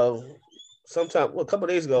 a couple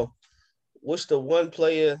days ago, what's the one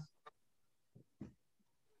player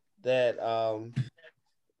that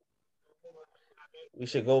we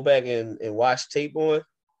should go back and watch tape on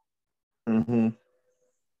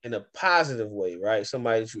in a positive way, right?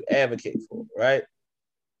 Somebody that you advocate for, right?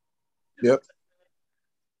 Yep.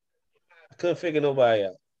 I couldn't figure nobody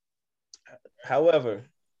out. However,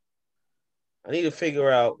 I need to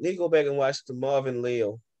go back and watch the Marvin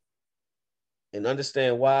Leo and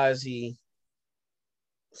understand why is he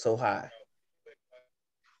so high.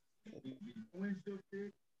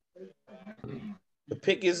 The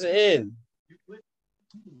pick is in.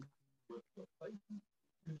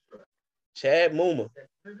 Chad Muma,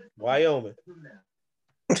 Wyoming.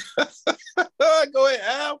 Go ahead,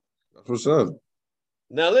 Al. That's what's up.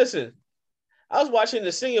 Now listen, I was watching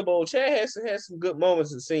the Senior Bowl. Chad had some good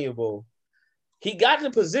moments in the Senior Bowl. He got the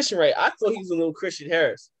position right. I thought he was a little Christian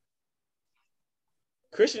Harris.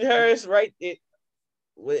 Christian Harris, right?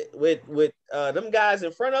 With them guys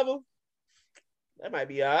in front of him, that might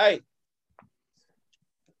be all right.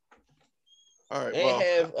 All right.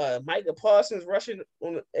 And have Micah Parsons rushing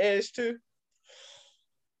on the edge too.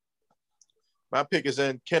 My pick is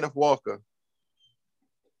in Kenneth Walker.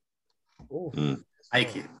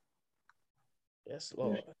 Like it. Yes,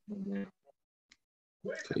 Lord.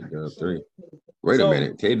 K-Dub 3. Wait a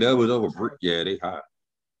minute. K-Dub was over. Yeah, they high.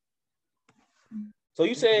 So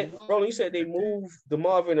you said, Roland, they moved the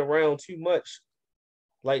Marvin around too much.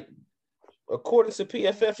 Like, according to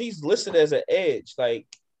PFF, he's listed as an edge. Like,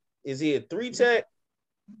 is he a 3-tech?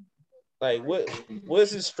 Like,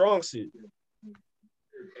 what's his strong suit?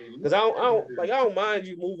 Because I don't mind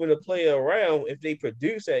you moving a player around if they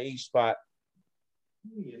produce at each spot.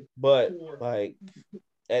 But like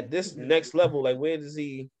at this next level, like where's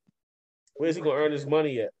he gonna earn his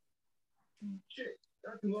money at?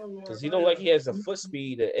 Because he don't like he has a foot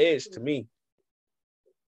speed at edge to me.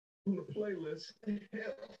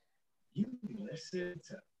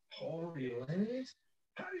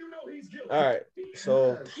 All right,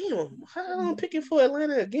 so damn, how am I picking for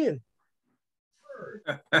Atlanta again?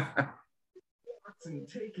 Let's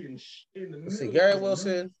see, Garrett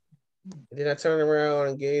Wilson. And then I turned around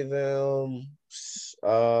and gave them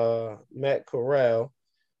Matt Corral.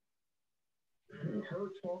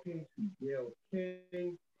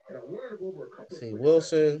 See,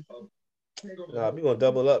 Wilson. Nah, we're going to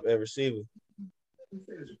double up at receiver. We're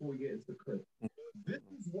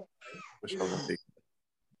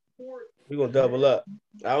going to double up.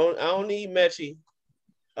 I don't need Mechie.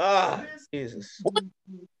 Jesus.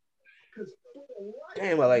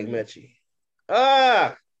 Damn, I like Mechie.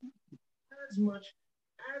 I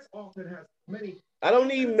don't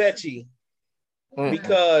need Mechie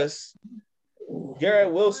because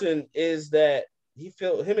Garrett Wilson is that him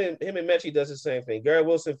and Mechie does the same thing. Garrett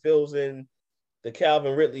Wilson fills in the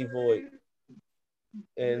Calvin Ridley void.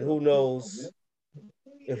 And who knows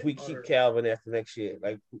if we keep Calvin after next year,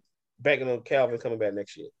 like banking on Calvin coming back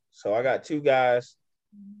next year. So I got two guys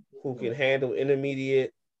who can handle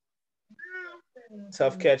intermediate,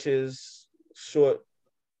 tough catches, short.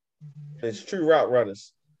 It's true route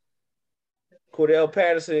runners. Cordell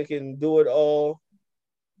Patterson can do it all.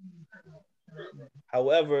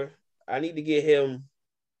 However, I need to get him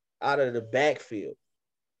out of the backfield.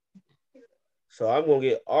 So I'm going to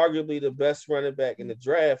get arguably the best running back in the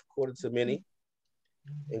draft, according to many,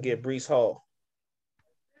 and get Breece Hall.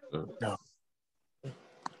 No.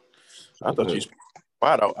 I thought you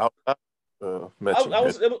spot out.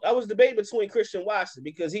 I was debating between Christian Watson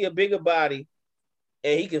because he a bigger body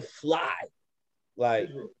and he can fly. But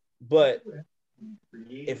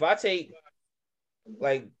if I take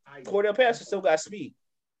Cordell Patterson still got speed.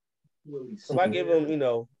 So if I give him,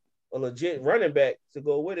 a legit running back to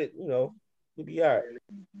go with it, he'll be all right.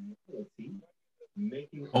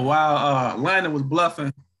 While Landon was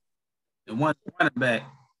bluffing and one running back,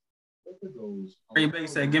 Green Bay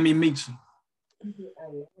said, "Give me Michi."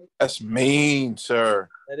 That's mean, sir.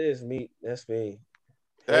 That is mean. That's mean.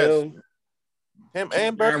 That's him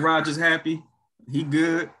and Aaron Rodgers happy. He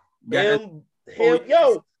good. Him.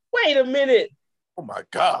 Yo, wait a minute. Oh my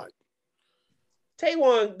God.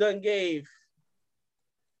 Taywan done gave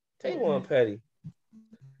Taywan Petty.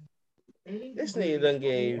 This nigga done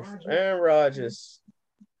gave Aaron Rodgers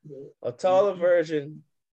a taller version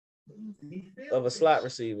of a slot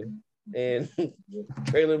receiver and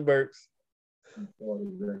Traylon Burks.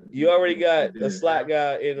 You already got a slot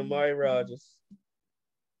guy in Amari Rodgers.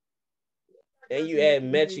 And you add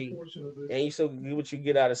Mechie, and you still get what you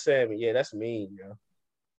get out of Sammy. Yeah, that's mean, yo.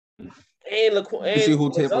 And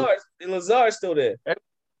Lazard's still there.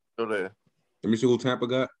 Still there. Let me see who Tampa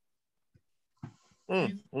got.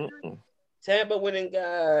 Tampa went and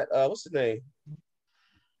got what's his name?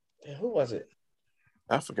 Who was it?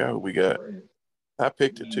 I forgot who we got. I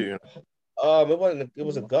picked it too. It wasn't. It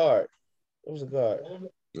was a guard. It was a guard.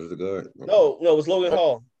 It was a guard. Okay. No, it was Logan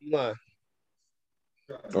Hall. D-line.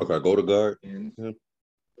 Okay, go to guard.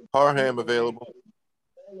 Parham available.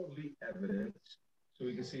 All of the evidence, so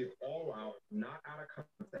we can see it all out, not out of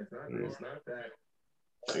context. It's not that.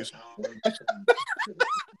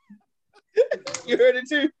 You heard it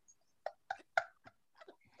too.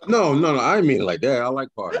 No, I didn't mean it like that. I like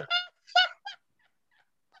Parham.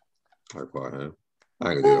 I like Parham.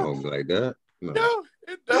 I ain't gonna do it homie like that. No,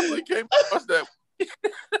 it definitely came across that. I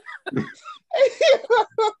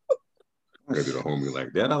ain't gonna do the homie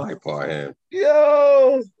like that. I like Parham.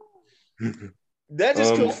 Yo, that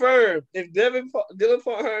just confirmed. If Dylan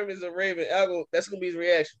Parham is a Raven, that's gonna be his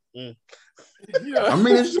reaction. Yeah. I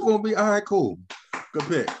mean, it's just gonna be all right. Cool, good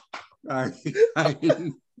pick. All right.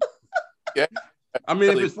 Yeah. I mean,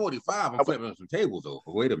 if it's 45, I'm flipping some tables over.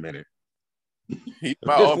 Wait a minute. He's If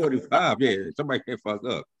it's 45, yeah, somebody can't fuck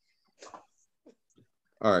up.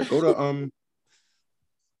 All right,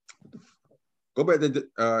 go back to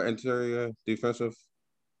interior defensive.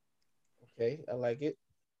 Okay, I like it.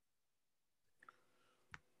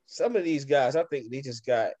 Some of these guys, I think they just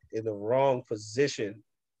got in the wrong position.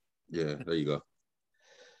 Yeah, there you go.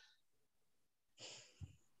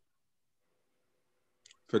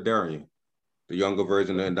 Fedarian, the younger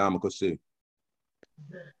version of Indomitable C.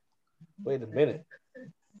 Wait a minute.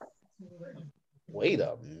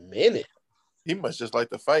 He must just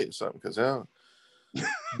like to fight or something, because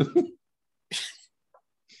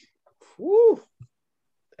Woo.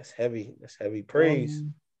 That's heavy. That's heavy praise.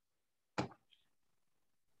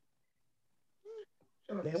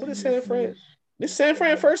 Man, what is San Fran? This San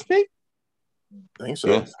Fran first pick? I think so.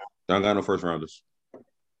 Yeah, don't got no first rounders.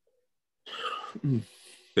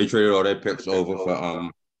 They traded all their picks over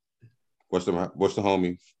for what's the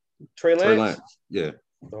homie? Trey Lance? Yeah.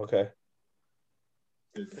 Okay.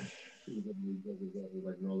 Like,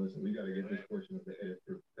 no, listen, we got to get this portion of the edit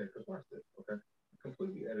through. Because watch this, okay?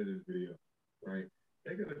 Completely edited video, right?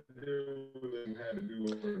 They're going to do what they had to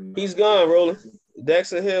do. He's gone, Roland.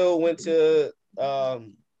 Dexter Hill went to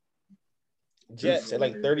Jets at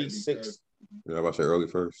like 36. Yeah, I about to say early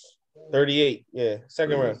first. 38. Yeah,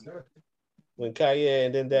 second Yeah. round. When Kanye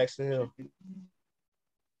and then Daxton Hill. This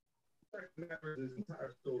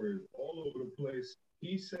entire story is all over the place.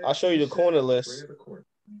 He said, I'll show you the corner list. Bring it to court.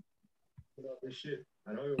 This shit.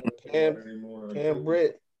 I don't even want to talk Cam, about it anymore. Cam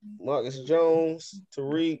Britt, Marcus Jones,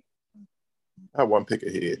 Tariq. I one pick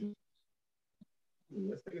ahead.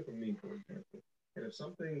 Let's take it from me, for example. And if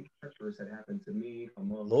something treacherous had happened to me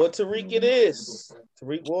among Lord Tariq it is.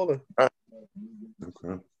 Tariq Woolen.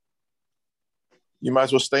 Okay. You might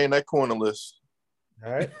as well stay in that corner list.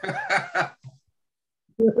 All right.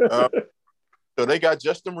 So they got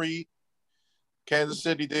Justin Reed. Kansas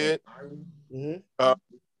City did. Mm-hmm.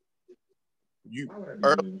 You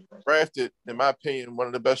drafted, in my opinion, one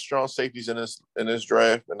of the best strong safeties in this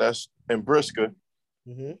draft, and that's in Brisker.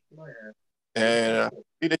 Mm-hmm. And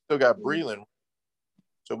they still got Breland.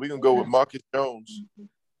 So we can go with Marcus Jones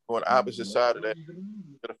on the opposite side of that.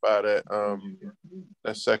 Certify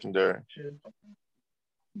that secondary.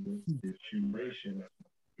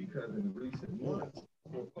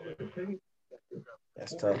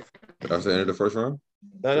 That's tough. That's the end of the first round?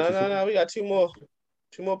 No. We got two more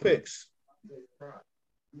picks.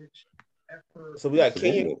 So we got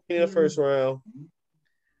Kenyon in the first round.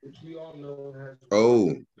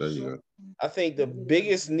 Oh, there you go. I think the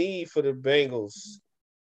biggest need for the Bengals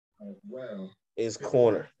is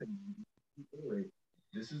corner.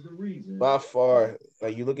 This is the reason. By far,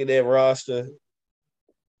 like you look at that roster,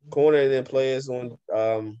 corner and then players on.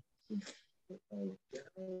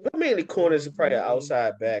 But mainly corners are probably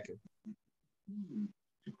outside backer.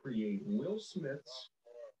 To create Will Smiths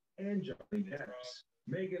and Johnny Depps,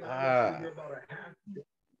 making about a half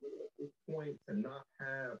point to not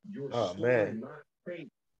have your story not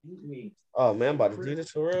fake. Oh man, I'm about to do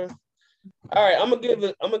this for real. All right, I'm gonna give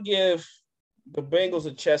the Bengals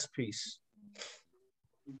a chess piece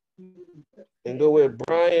and go with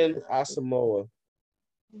Brian Asamoah,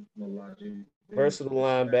 versatile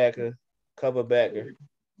linebacker, cover backer.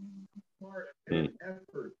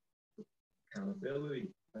 Effort, accountability.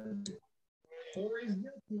 Corey's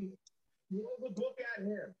guilty. Throw the book at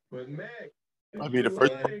him. But Meg, I'll be the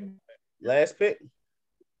first. Last pick.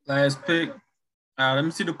 Last pick. Let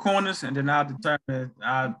me see the corners, and then I'll determine if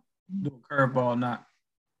I'll do a curveball or not.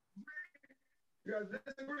 You guys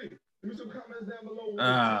disagree? Leave some comments down below.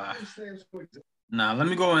 Nah, let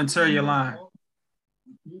me go interior line.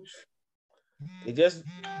 You just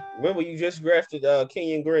drafted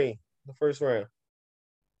Kenyon Green the first round.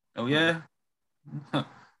 Oh yeah,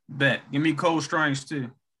 bet. Give me Cole Strange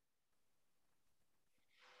too.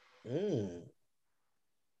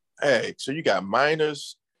 Hey, so you got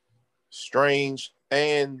Miners, Strange,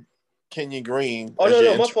 and Kenyon Green. Oh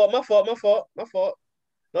no, my fault.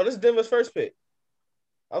 No, this is Denver's first pick.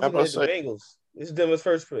 I was looking at the Bengals. This is Denver's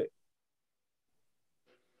first pick.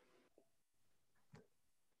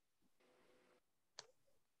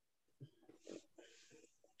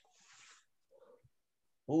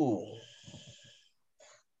 Ooh.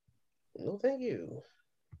 No, thank you.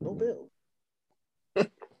 No bill.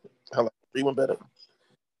 I like the one better.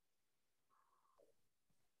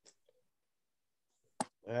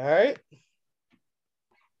 All right.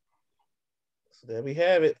 So there we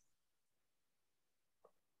have it.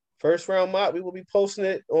 First round mock. We will be posting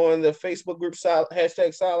it on the Facebook group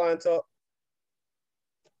hashtag Sideline Talk.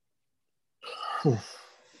 Go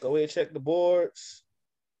ahead and check the boards.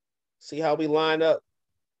 See how we line up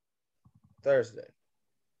Thursday.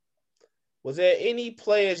 Was there any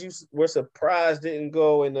players you were surprised didn't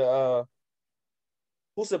go in the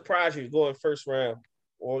who surprised you going first round?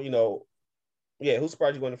 Or who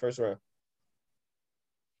surprised you going in the first round?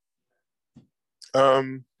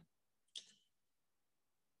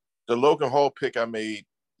 The Logan Hall pick I made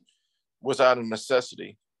was out of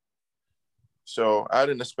necessity. So I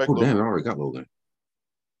didn't expect I already got Logan.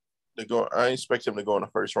 I didn't expect him to go in the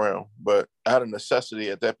first round, but out of necessity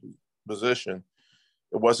at that position,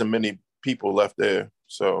 there wasn't many people left there.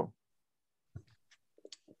 So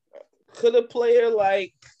could a player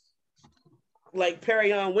like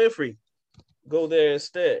Perion Winfrey go there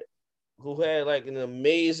instead, who had like an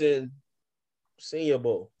amazing Senior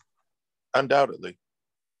Bowl? Undoubtedly.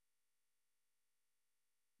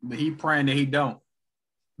 But he praying that he don't.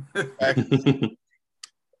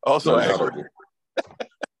 Also accurate.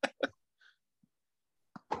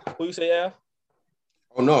 Who you say, Al?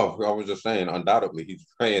 Oh no, I was just saying undoubtedly he's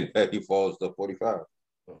praying that he falls to 45.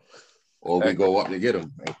 Or we go up to get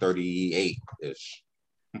him at 38-ish.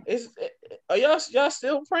 Are y'all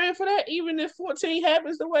still praying for that? Even if 14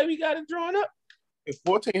 happens the way we got it drawn up? If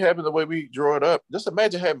 14 happens the way we draw it up, just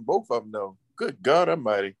imagine having both of them though. Good God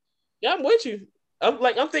Almighty. Yeah, I'm with you.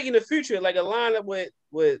 I'm thinking the future, like a lineup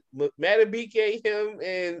with Matabike, him,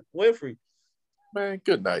 and Winfrey. Man,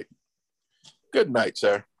 good night. Good night,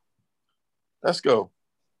 sir. Let's go.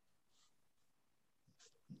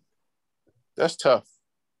 That's tough.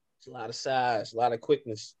 It's a lot of size, a lot of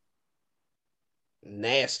quickness.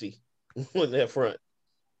 Nasty on that front.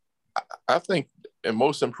 I think and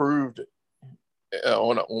most improved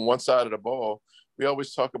on one side of the ball. We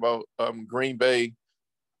always talk about Green Bay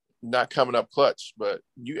not coming up clutch, but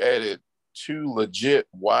you added two legit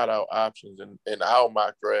wideout options in our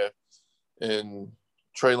mock draft in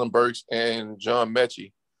Traylon Burks and John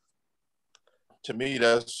Mechie. To me,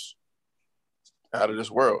 that's out of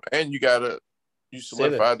this world. And you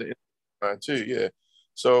solidified the line too, yeah.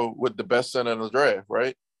 So with the best center in the draft,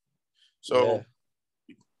 right? So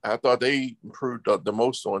yeah. I thought they improved the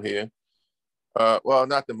most on here. Well,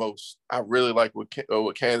 not the most. I really like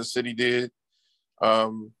what Kansas City did.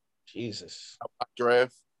 Jesus. Mock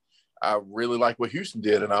draft. I really like what Houston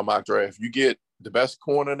did in our mock draft. You get the best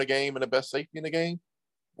corner in the game and the best safety in the game.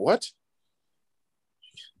 What?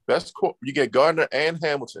 You get Gardner and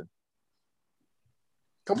Hamilton.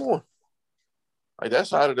 Come on. Like,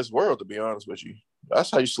 that's out of this world, to be honest with you.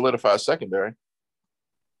 That's how you solidify secondary.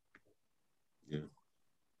 Yeah.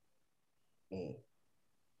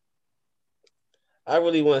 I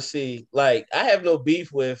really want to see, like, I have no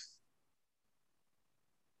beef with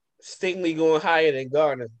Stingley going higher than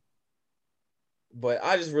Gardner, but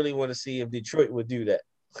I just really want to see if Detroit would do that.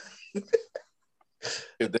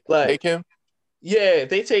 If they take him? Yeah, if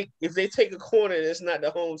they take a corner that's not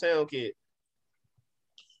the hometown kid.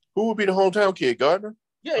 Who would be the hometown kid? Gardner?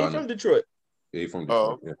 Yeah, he's from Detroit. Yeah, he's from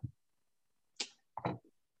Detroit. Yeah.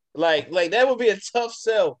 Like that would be a tough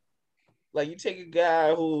sell. Like, you take a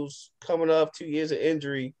guy who's coming off 2 years of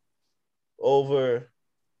injury over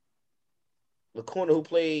the corner who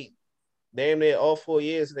played damn near all 4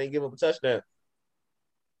 years and they give up a touchdown.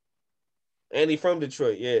 And he from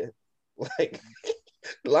Detroit, yeah. Like,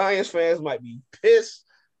 Lions fans might be pissed,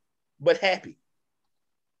 but happy.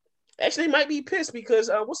 Actually, they might be pissed because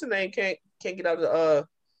what's the name can't get out of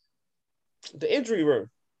the injury room.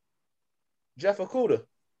 Jeff Okudah.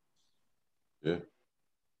 Yeah.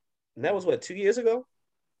 And that was what, 2 years ago?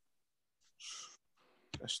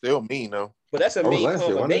 That's still mean though. But that's a mean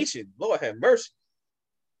combination. Lord have mercy.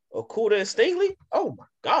 Okudah and Stingley? Oh my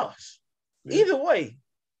gosh. Yeah. Either way,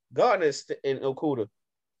 Gardner and Okudah.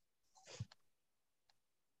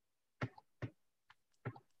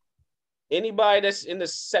 Anybody that's in the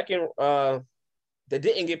second that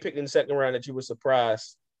didn't get picked in the second round that you were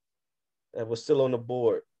surprised that was still on the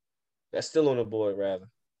board. That's still on the board, rather.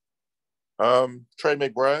 Trey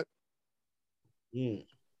McBride.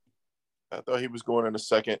 I thought he was going in the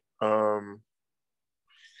second. I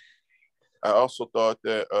also thought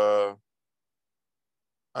that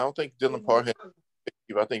I don't think Dylan Parham.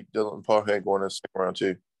 I think Dylan Parham going in the second round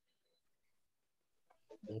too.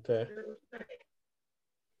 Okay.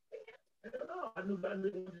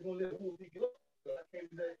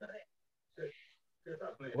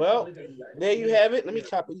 Well, there you have it. Let me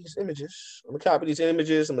copy these images. I'm going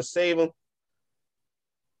to save them.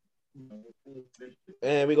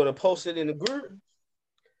 And we're going to post it in the group.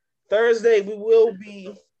 Thursday, we will be.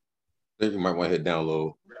 I think you might want to hit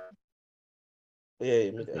download.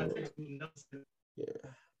 Yeah.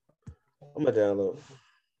 I'm going to download.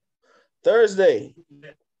 Thursday,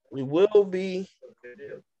 we will be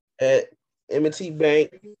at M&T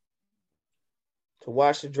Bank to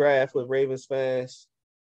watch the draft with Ravens fans.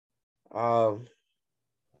 Come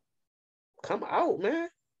out, man.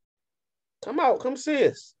 Come out. Come see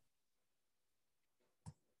us.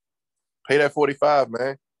 Pay that $45,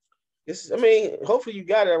 man. Hopefully you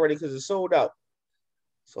got it already because it's sold out.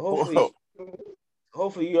 So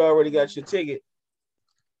hopefully you already got your ticket.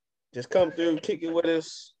 Just come through, kick it with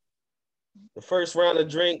us. The first round of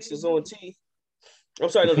drinks is on T. I'm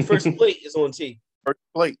sorry, no, the first plate is on T. First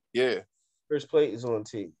plate, yeah. First plate is on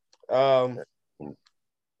T.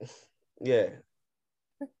 Yeah.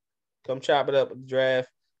 Come chop it up with the draft.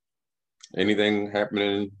 Anything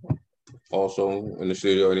happening also in the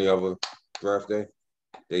studio? Any other draft day?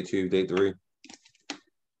 Day 2, day 3?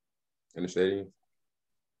 In the stadium?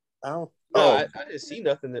 I didn't see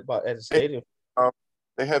nothing about at the stadium.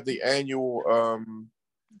 They have the annual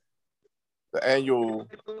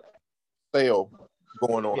sale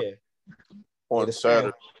going on on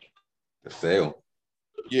Saturday. The sale?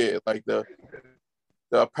 Yeah, like the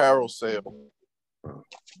apparel sale.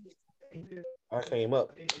 I came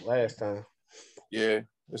up last time. Yeah,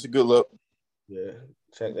 it's a good look. Yeah,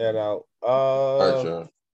 check that out. All right, John.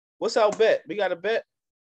 What's our bet? We got a bet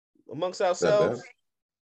amongst ourselves.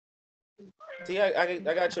 See, I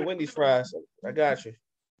got your Wendy's fries. I got you.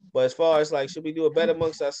 But as far as like, should we do a bet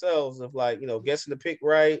amongst ourselves of like, guessing the pick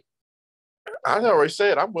right? I already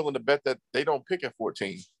said I'm willing to bet that they don't pick at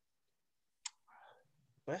 14.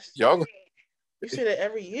 Y'all, you say that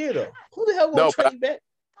every year though. Who the hell gonna trade back?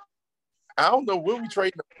 I don't know when we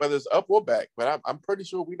trade, whether it's up or back, but I'm pretty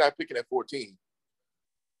sure we're not picking at 14.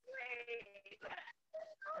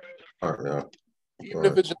 All right, Even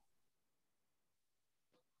if it's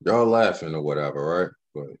y'all laughing or whatever, right?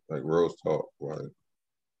 But like Rose talk, right?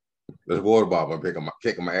 This water bottle been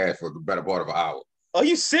kicking my ass for the better part of an hour. Are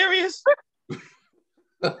you serious?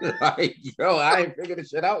 Like, yo, I ain't figured this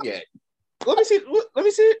shit out yet. Let me see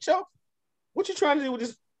it, Joe. What you trying to do with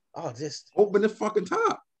this? Oh, this. Open the fucking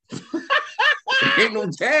top. Ain't no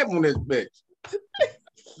tab on this bitch.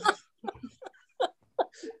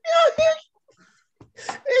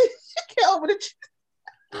 Can't open it.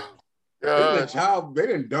 They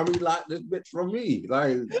didn't dummy lock this bitch from me.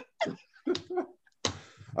 Like,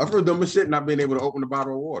 I feel dumb as shit not being able to open the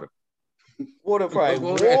bottle of water. Water probably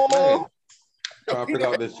warm. Trying to figure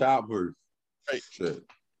out this childbirth. Right. Shit.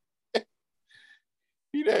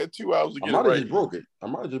 He had 2 hours to get it right. I might have just broke it. I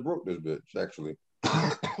might have just broke this bitch, actually.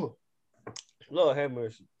 Lord have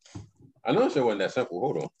mercy. I know shit wasn't that simple.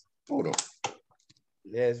 Hold on.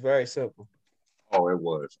 Yeah, it's very simple. Oh, it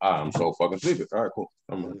was. I'm so fucking sleepy. All right, cool.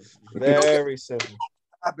 Very simple.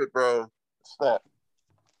 Stop it, bro. Stop.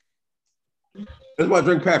 That's why I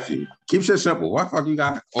drink Pepsi. Keep shit simple. Why the fuck you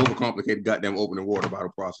got overcomplicated goddamn opening water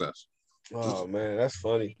bottle process? Oh man, that's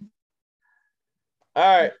funny.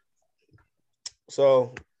 All right.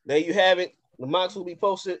 So there you have it. The mocks will be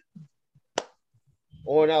posted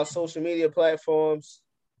on our social media platforms.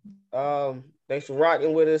 Thanks for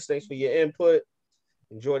rocking with us. Thanks for your input.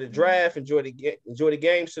 Enjoy the draft. Enjoy the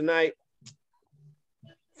games tonight.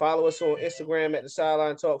 Follow us on Instagram at the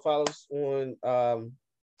Sideline Talk. Follow us on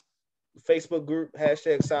the Facebook group,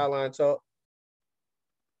 #Sideline Talk.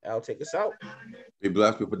 I'll take us out. Be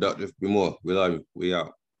blessed, be productive, be more. We love you. We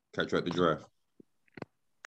out. Catch you at the draft.